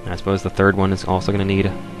 I suppose the third one is also going to need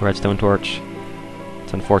a redstone torch.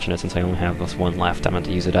 It's unfortunate since I only have this one left. I'm going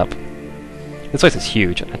to use it up. This place is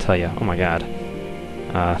huge, I tell you. Oh my god.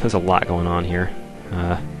 There's a lot going on here.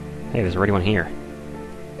 Hey, there's already one here.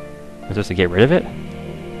 Am I supposed to get rid of it?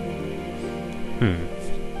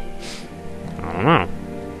 I don't know.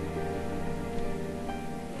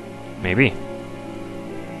 Maybe.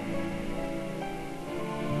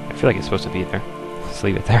 I feel like it's supposed to be there. Let's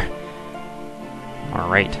leave it there.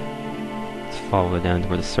 Alright. Let's follow it down to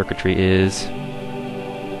where the circuitry is.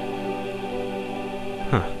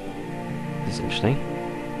 Huh. This is interesting.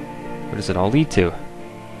 Where does it all lead to?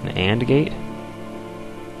 An AND gate?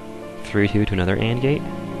 3-2 to another AND gate?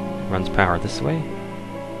 Runs power this way?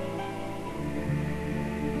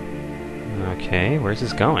 Okay, where's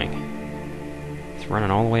this going? It's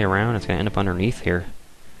running all the way around. It's going to end up underneath here.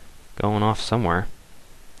 Going off somewhere.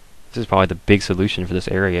 This is probably the big solution for this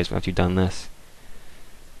area is once you've done this.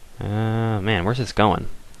 Man, where's this going?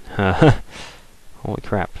 Holy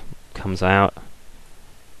crap. Comes out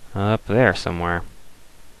up there somewhere.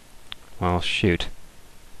 Well, shoot.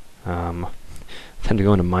 Time to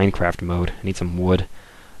go into Minecraft mode. I need some wood.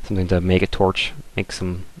 Something to make a torch. Make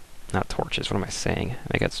some... Not torches, what am I saying?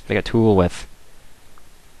 Make a tool with.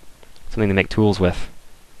 Something to make tools with.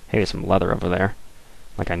 Hey, there's some leather over there.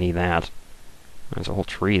 Like I need that. There's a whole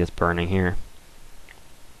tree that's burning here.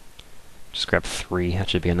 Just grab 3. That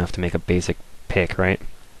should be enough to make a basic pick, right?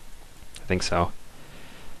 I think so.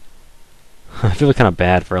 I feel kind of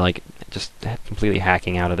bad for like just completely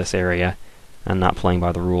hacking out of this area and not playing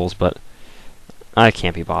by the rules, but I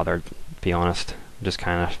can't be bothered, to be honest. I'm just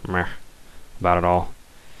kind of meh about it all.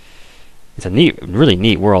 It's a neat, really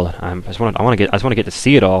neat world. I just want to get to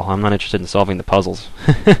see it all. I'm not interested in solving the puzzles.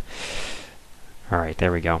 All right,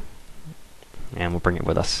 there we go. And we'll bring it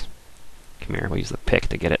with us. Come here, we'll use the pick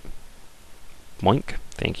to get it. Boink.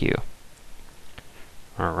 Thank you.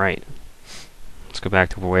 All right. Let's go back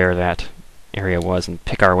to where that area was and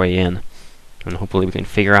pick our way in. And hopefully we can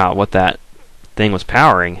figure out what that thing was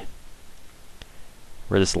powering.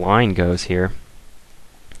 Where this line goes here.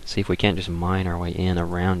 See if we can't just mine our way in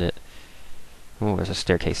around it. Oh, there's a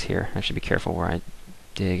staircase here. I should be careful where I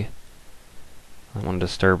dig. I don't want to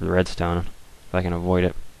disturb the redstone if I can avoid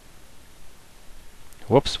it.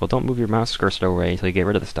 Whoops, well don't move your mouse cursor away until you get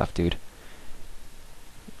rid of the stuff, dude.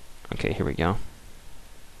 Okay, here we go.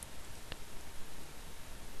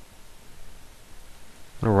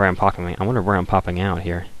 I wonder where I'm popping out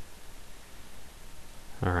here.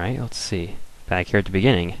 Alright, let's see. Back here at the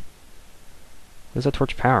beginning. What is that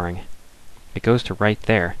torch powering? It goes to right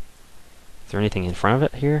there. Is there anything in front of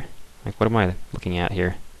it here? Like, what am I looking at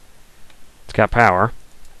here? It's got power.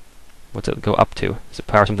 What's it go up to? Does it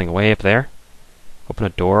power something way up there? Open a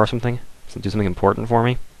door or something? Does it do something important for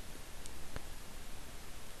me?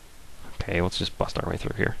 Okay, let's just bust our way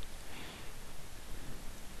through here.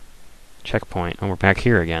 Checkpoint. Oh, we're back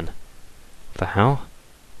here again. What the hell?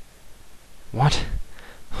 What?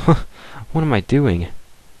 What am I doing?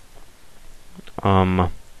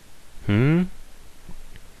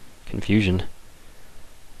 Confusion.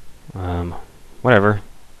 Whatever.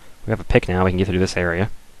 We have a pick now, we can get through this area.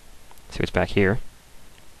 See what's back here.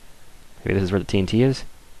 Maybe this is where the TNT is?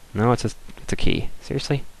 No, it's a key.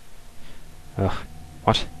 Seriously? Ugh.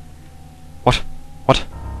 What? What? What?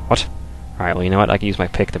 What? Alright, well you know what? I can use my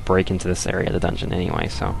pick to break into this area of the dungeon anyway,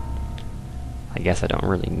 so... I guess I don't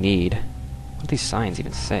really need... What do these signs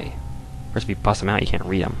even say? First, if you bust them out, you can't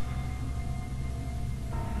read them.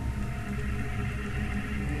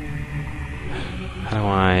 How do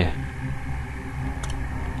I...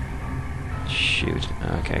 Shoot.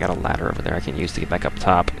 Okay, I got a ladder over there I can use to get back up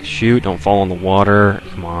top. Shoot, don't fall in the water.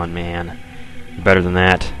 Come on, man. You're better than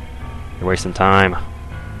that. You're wasting time.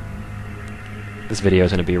 This video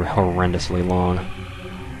is going to be horrendously long.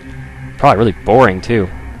 Probably really boring, too.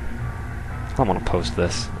 I don't want to post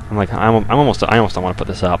this. I almost don't want to put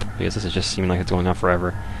this up, because this is just seeming like it's going on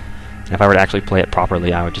forever. And if I were to actually play it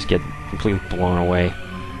properly, I would just get completely blown away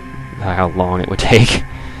by how long it would take.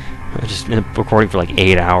 I would just end up recording for like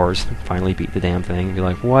 8 hours, and finally beat the damn thing, and be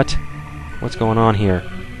like, what? What's going on here?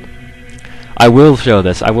 I will show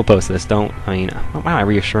this. I will post this. Why am I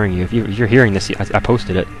reassuring you? If you're hearing this, I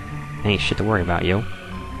posted it. Ain't shit to worry about, yo.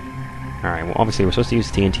 Alright, well obviously we're supposed to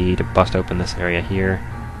use TNT to bust open this area here.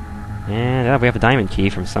 And we have a diamond key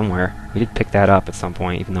from somewhere. We did pick that up at some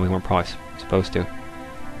point, even though we weren't probably supposed to.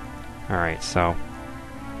 Alright, so...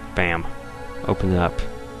 Bam. Open it up.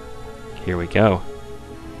 Here we go.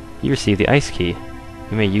 You received the ice key.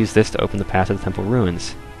 You may use this to open the path to the temple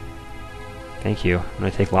ruins. Thank you. I'm going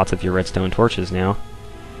to take lots of your redstone torches now.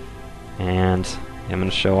 And I'm going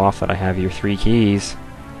to show off that I have your 3 keys.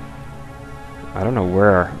 I don't know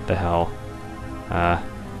where the hell.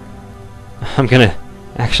 I'm going to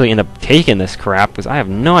actually end up taking this crap, because I have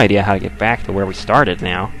no idea how to get back to where we started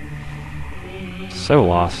now. So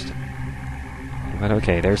lost. But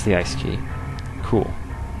okay, there's the ice key. Cool.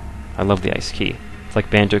 I love the ice key. It's like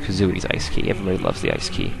Banjo-Kazooie's ice key. Everybody loves the ice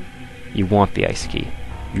key. You want the ice key.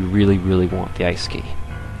 You really, really want the ice key.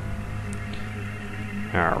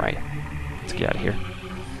 Alright. Let's get out of here.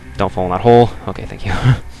 Don't fall in that hole. Okay, thank you.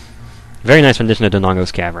 Very nice rendition of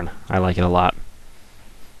Donongo's Cavern. I like it a lot.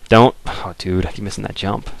 Don't... Oh, dude, I keep missing that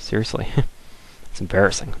jump. Seriously. It's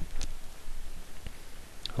embarrassing.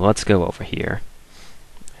 Let's go over here.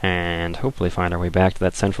 And hopefully find our way back to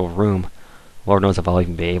that central room. Lord knows if I'll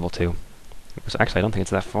even be able to. Because actually, I don't think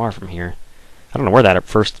it's that far from here. I don't know where that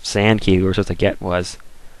first sand key we were supposed to get was.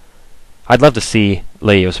 I'd love to see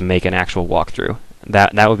Leos make an actual walkthrough.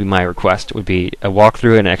 That would be my request. It would be a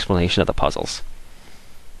walkthrough and an explanation of the puzzles.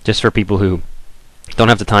 Just for people who don't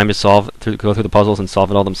have the time to go through the puzzles and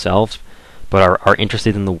solve it all themselves, but are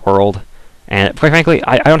interested in the world. And quite frankly,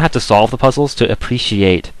 I don't have to solve the puzzles to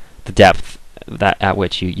appreciate the depth at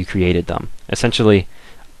which you created them. Essentially,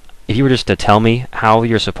 if you were just to tell me how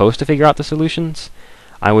you're supposed to figure out the solutions,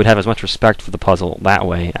 I would have as much respect for the puzzle that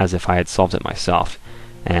way as if I had solved it myself,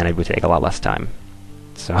 and it would take a lot less time.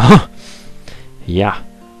 So, yeah,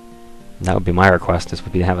 that would be my request. This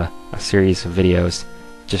would be to have a series of videos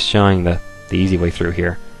just showing the easy way through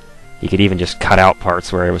here. You could even just cut out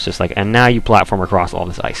parts where it was just like, and now you platform across all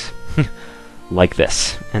this ice. Like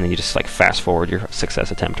this. And then you just like fast forward your success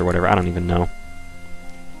attempt or whatever. I don't even know.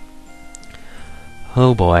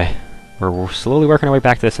 Oh boy. We're slowly working our way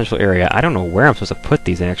back to the essential area. I don't know where I'm supposed to put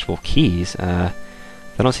these actual keys. There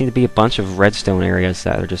don't seem to be a bunch of redstone areas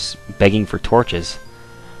that are just begging for torches.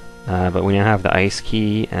 But we now have the ice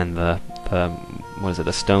key and the what is it,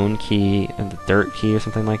 the stone key and the dirt key or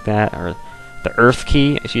something like that, or the earth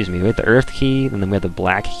key, excuse me, we had the earth key, and then we had the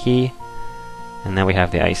black key, and now we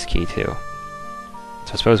have the ice key too.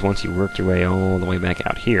 So I suppose once you worked your way all the way back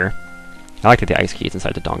out here, I like that the ice key is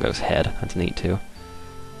inside the Dongo's head, that's neat too.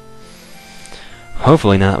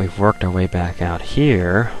 Hopefully now that we've worked our way back out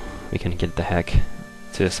here, we can get the heck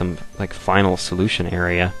to some like final solution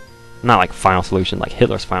area. Not like final solution like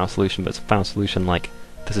Hitler's final solution, but it's a final solution like,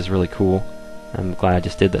 this is really cool. I'm glad I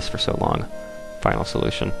just did this for so long. Final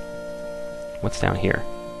solution. What's down here?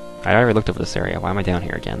 I already looked over this area. Why am I down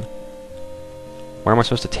here again? Where am I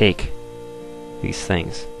supposed to take these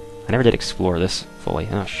things? I never did explore this fully.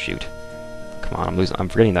 Oh shoot. Come on, I'm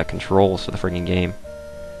forgetting the controls for the friggin' game.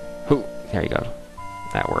 Ooh, there you go.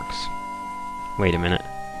 That works. Wait a minute.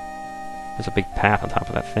 There's a big path on top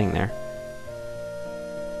of that thing there.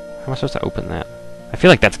 How am I supposed to open that? I feel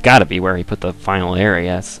like that's gotta be where he put the final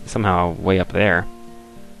area. It's somehow way up there.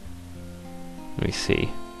 Let me see.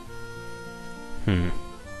 Here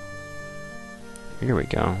we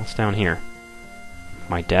go. What's down here?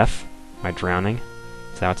 My death? My drowning?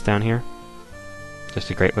 Is that what's down here? Just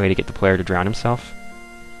a great way to get the player to drown himself?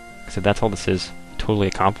 Except that's all this is. You totally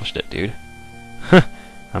accomplished it, dude.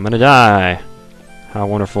 I'm gonna die! How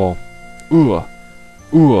wonderful. Ooh.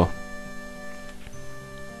 Ooh.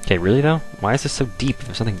 Okay, really though? Why is this so deep if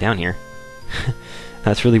there's something down here?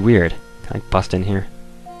 That's really weird. Can I bust in here?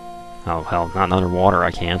 Oh hell, not underwater,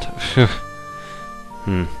 I can't.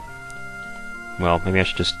 Well, maybe I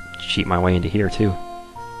should just cheat my way into here too.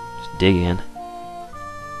 Just dig in.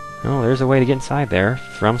 Oh, there's a way to get inside there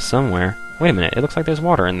from somewhere. Wait a minute, it looks like there's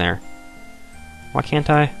water in there. Why can't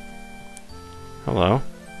I? Hello?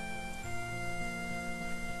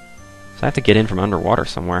 So I have to get in from underwater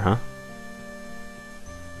somewhere, huh?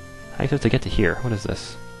 How are you supposed to get to here? What is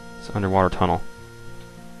this? It's an underwater tunnel.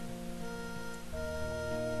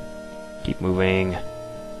 Keep moving.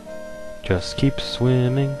 Just keep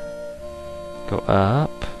swimming. Go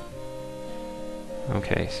up.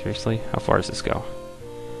 Okay, seriously? How far does this go?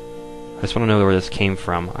 I just want to know where this came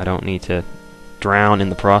from. I don't need to drown in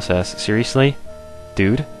the process. Seriously?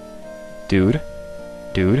 Dude? Dude?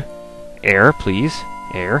 Dude? Air, please?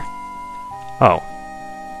 Air? Oh.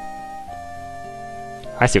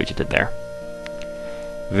 I see what you did there.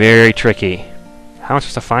 Very tricky. How am I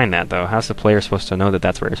supposed to find that, though? How's the player supposed to know that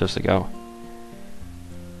that's where you're supposed to go?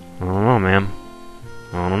 I don't know, man.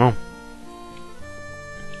 I don't know.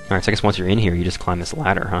 Alright, so I guess once you're in here, you just climb this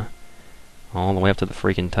ladder, huh? All the way up to the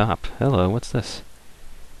freaking top. Hello, what's this?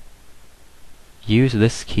 Use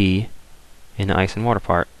this key in the ice and water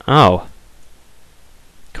part. Oh.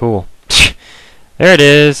 Cool. There it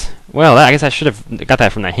is. Well, I guess I should have got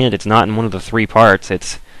that from the hint. It's not in one of the 3 parts.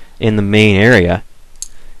 It's in the main area.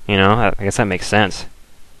 You know, I guess that makes sense.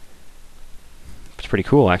 It's pretty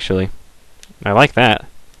cool, actually. I like that.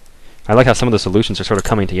 I like how some of the solutions are sort of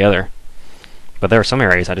coming together. But there are some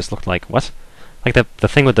areas I just looked like, what? Like the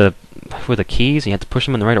thing with the keys, and you had to push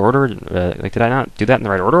them in the right order. Like, did I not do that in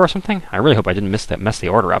the right order or something? I really hope I didn't mess the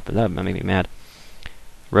order up. That made me mad.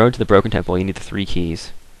 Road to the Broken Temple. You need the 3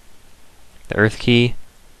 keys. The Earth key.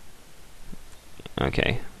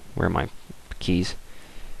 Okay, where are my keys?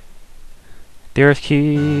 The Earth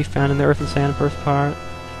key found in the Earth and Sand first part.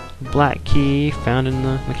 black key found in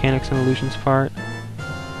the mechanics and illusions part.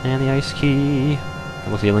 And the ice key.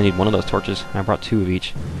 Unless you only need one of those torches. I brought 2 of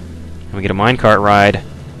each. And we get a minecart ride.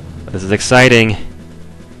 This is exciting.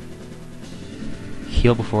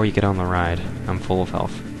 Heal before you get on the ride. I'm full of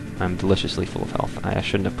health. I'm deliciously full of health. I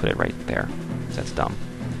shouldn't have put it right there. That's dumb.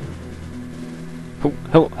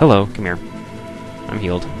 Oh, hello. Come here. I'm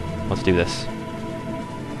healed. Let's do this.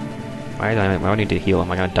 Why do I need to heal?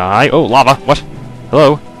 Am I gonna die? Oh, lava! What?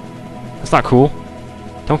 Hello? That's not cool.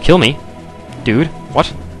 Don't kill me. Dude.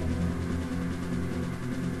 What?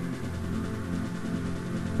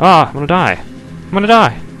 Ah, I'm gonna die. I'm gonna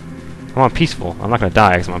die. I'm on peaceful. I'm not gonna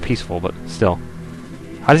die because I'm on peaceful, but still.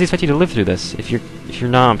 How does he expect you to live through this if you're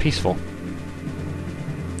not on peaceful?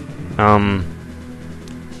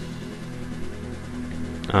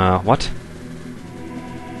 What?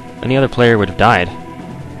 Any other player would have died.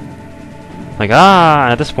 Like,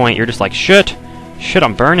 and at this point you're just like, shit! Shit,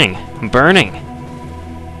 I'm burning! I'm burning!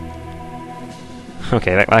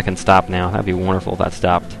 Okay, that can stop now. That'd be wonderful if that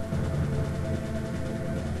stopped.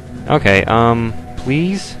 Okay,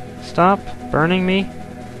 please stop burning me?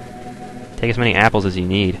 Take as many apples as you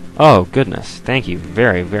need. Oh, goodness. Thank you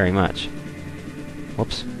very, very much.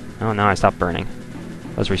 Whoops. Oh, now I stopped burning.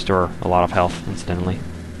 Does restore a lot of health, incidentally.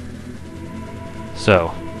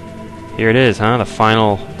 So, here it is, huh? The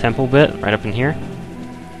final temple bit, right up in here.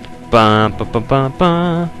 Bum, bum, bum, bum,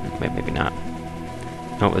 bum. Maybe not.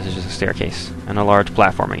 No, this is just a staircase. And a large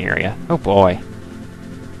platforming area. Oh boy.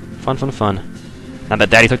 Fun, fun, fun. Not that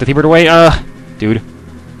Daddy took the T-bird away, Dude.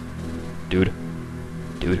 Dude.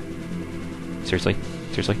 Dude. Seriously?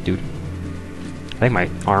 Seriously? Dude. I think my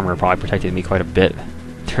armor probably protected me quite a bit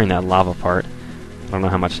during that lava part. I don't know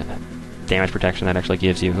how much damage protection that actually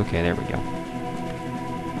gives you. Okay, there we go.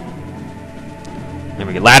 There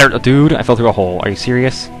we go. Ladder! Oh, dude, I fell through a hole. Are you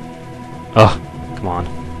serious? Ugh. Come on.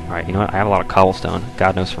 Alright, you know what? I have a lot of cobblestone.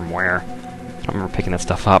 God knows from where. I don't remember picking that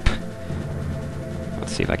stuff up.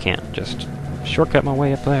 Let's see if I can't just shortcut my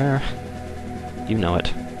way up there. You know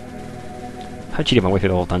it. I cheated my way through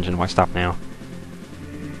the whole dungeon. Why stop now?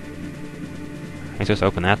 I'm supposed to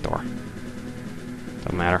open that door.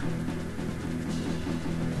 Doesn't matter.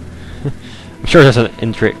 I'm sure there's an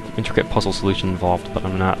intricate puzzle solution involved, but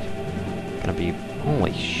I'm not gonna be...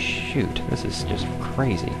 Holy shoot, this is just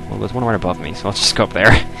crazy. Well, there's one right above me, so let's just go up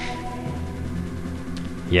there.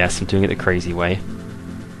 Yes, I'm doing it the crazy way.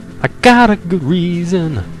 I got a good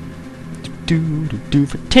reason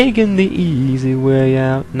for taking the easy way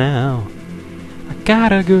out now. I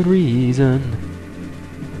got a good reason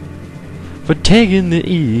for taking the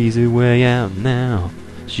easy way out now.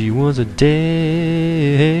 She was a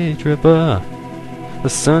day tripper, a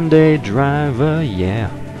Sunday driver,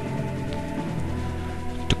 yeah.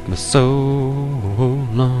 Took me so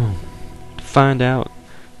long to find out.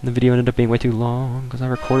 The video ended up being way too long because I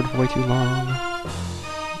recorded for way too long.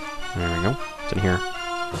 There we go. It's in here.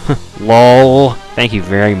 LOL. Thank you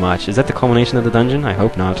very much. Is that the culmination of the dungeon? I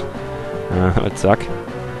hope not. That would suck.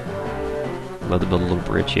 Love to build a little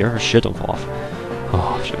bridge here. Shit, don't fall off.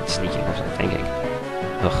 Oh, I should have been sneaking. I wasn't thinking.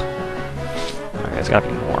 Ugh. Alright, there's gotta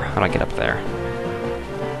be more. How do I get up there?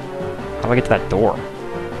 How do I get to that door?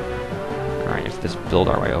 Alright, let's just build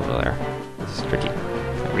our way over there. This is tricky.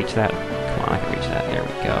 Can I reach that? Come on, I can reach that. There we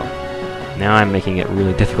go. Now I'm making it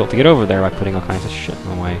really difficult to get over there by putting all kinds of shit in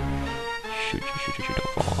the way. Shoot, shoot, shoot, shoot, don't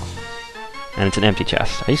fall off. And it's an empty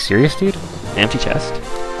chest. Are you serious, dude? An empty chest?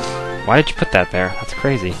 Why did you put that there? That's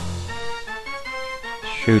crazy.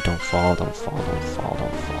 Shoot, don't fall, don't fall, don't fall,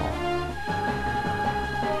 don't fall.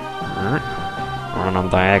 Alright. Running on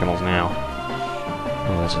diagonals now.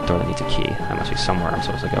 Oh, there's a door that needs a key. That must be somewhere I'm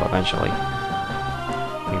supposed to go eventually.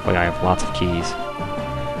 Thankfully I have lots of keys.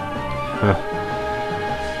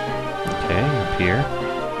 Okay, up here.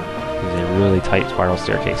 There's a really tight spiral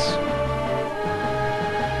staircase.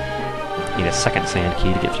 Need a second sand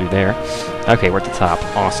key to get through there. Okay, we're at the top.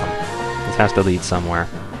 Awesome. This has to lead somewhere.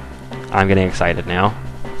 I'm getting excited now.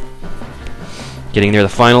 Getting near the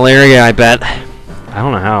final area, I bet. I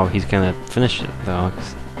don't know how he's gonna finish it though.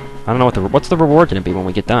 I don't know what's the reward gonna be when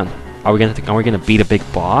we get done. Are we gonna beat a big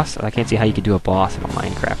boss? I can't see how you could do a boss in a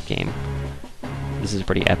Minecraft game. This is a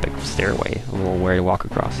pretty epic stairway. A little weird to walk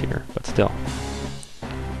across here, but still.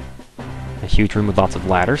 A huge room with lots of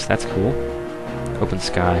ladders. That's cool. Open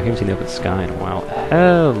sky. I haven't seen the open sky in a while.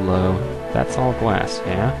 Hello. That's all glass,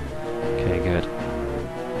 yeah? Okay, good.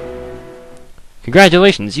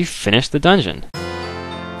 Congratulations, you finished the dungeon.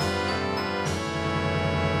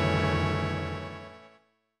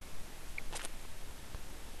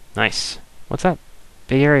 Nice. What's that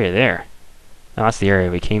big area there? Oh, that's the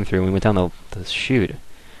area we came through when we went down the chute.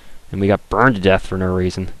 And we got burned to death for no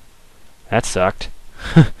reason. That sucked.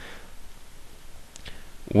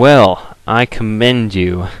 Well, I commend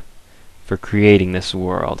you for creating this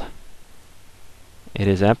world. It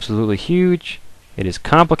is absolutely huge, it is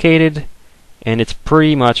complicated, and it's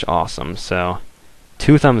pretty much awesome. So,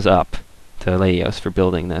 2 thumbs up to Leos for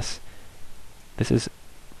building this. This is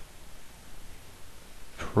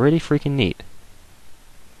pretty freaking neat.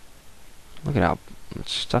 Look at how much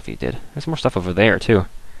stuff he did. There's more stuff over there, too.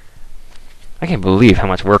 I can't believe how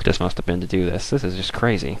much work this must have been to do this. This is just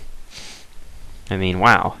crazy. I mean,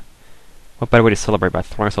 wow. What better way to celebrate by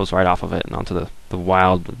throwing ourselves right off of it and onto the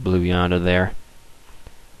wild blue yonder there.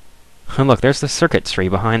 And look, there's the circuitry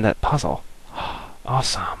behind that puzzle.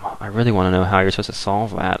 Awesome. I really want to know how you're supposed to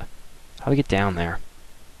solve that. How do we get down there?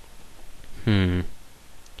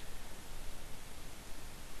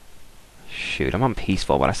 Shoot, I'm on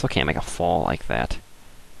peaceful, but I still can't make a fall like that.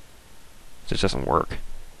 It just doesn't work.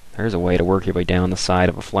 There's a way to work your way down the side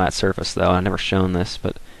of a flat surface, though. I've never shown this,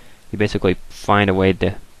 but you basically find a way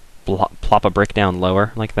to plop a brick down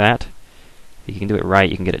lower like that. If you can do it right,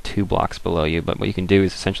 you can get it 2 blocks below you, but what you can do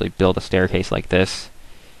is essentially build a staircase like this.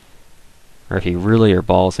 Or if you really are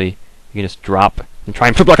ballsy, you can just drop and try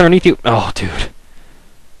and put a block underneath you. Oh, dude.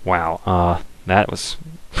 Wow, that was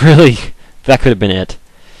really... that could have been it.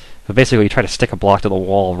 But basically, you try to stick a block to the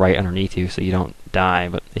wall right underneath you so you don't die,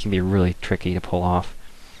 but it can be really tricky to pull off.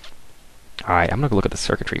 Alright, I'm going to look at the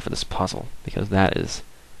circuitry for this puzzle, because that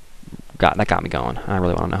got me going. I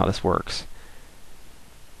really want to know how this works.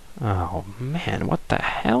 Oh, man, what the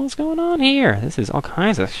hell is going on here? This is all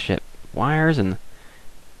kinds of shit. Wires and...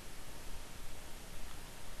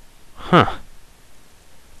 Huh.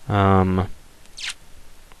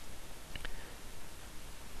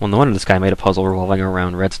 Well, no wonder this guy made a puzzle revolving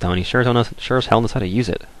around redstone. He sure as hell knows how to use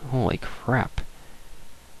it. Holy crap.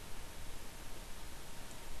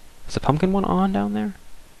 Is the pumpkin one on down there?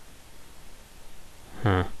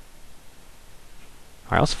 Huh.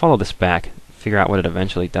 Alright, let's follow this back. Figure out what it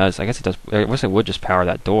eventually does. I guess it does. I wish it would just power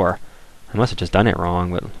that door. I must have just done it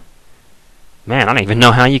wrong, but... Man, I don't even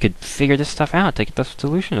know how you could figure this stuff out to get the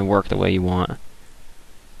solution to work the way you want.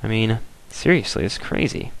 I mean, seriously, it's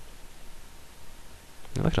crazy.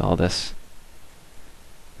 Look at all this.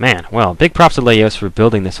 Man, well, big props to Leos for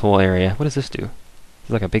building this whole area. What does this do? Is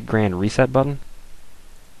it like a big grand reset button?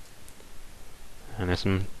 And there's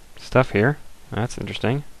some stuff here. That's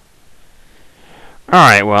interesting.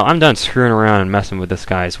 Alright, well, I'm done screwing around and messing with this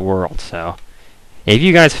guy's world, so... If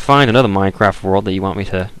you guys find another Minecraft world that you want me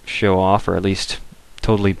to show off, or at least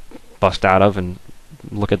totally bust out of and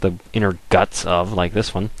look at the inner guts of, like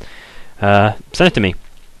this one, send it to me.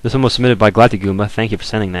 This one was submitted by Glatigoomba. Thank you for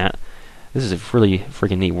sending that. This is a really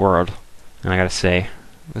freaking neat world, and I gotta say,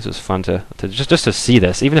 this was fun to just to see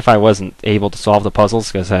this, even if I wasn't able to solve the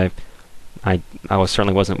puzzles, because I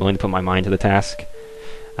certainly wasn't willing to put my mind to the task.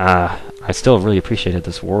 I still really appreciated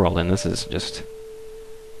this world, and this is just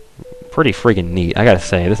pretty freaking neat. I gotta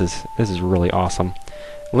say, this is really awesome.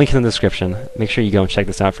 Link in the description. Make sure you go and check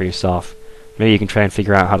this out for yourself. Maybe you can try and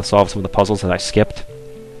figure out how to solve some of the puzzles that I skipped,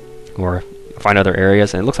 or find other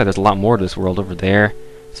areas. And it looks like there's a lot more to this world over there.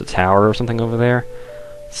 There's a tower or something over there.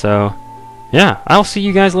 So, yeah, I'll see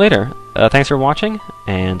you guys later. Thanks for watching,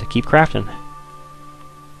 and keep crafting.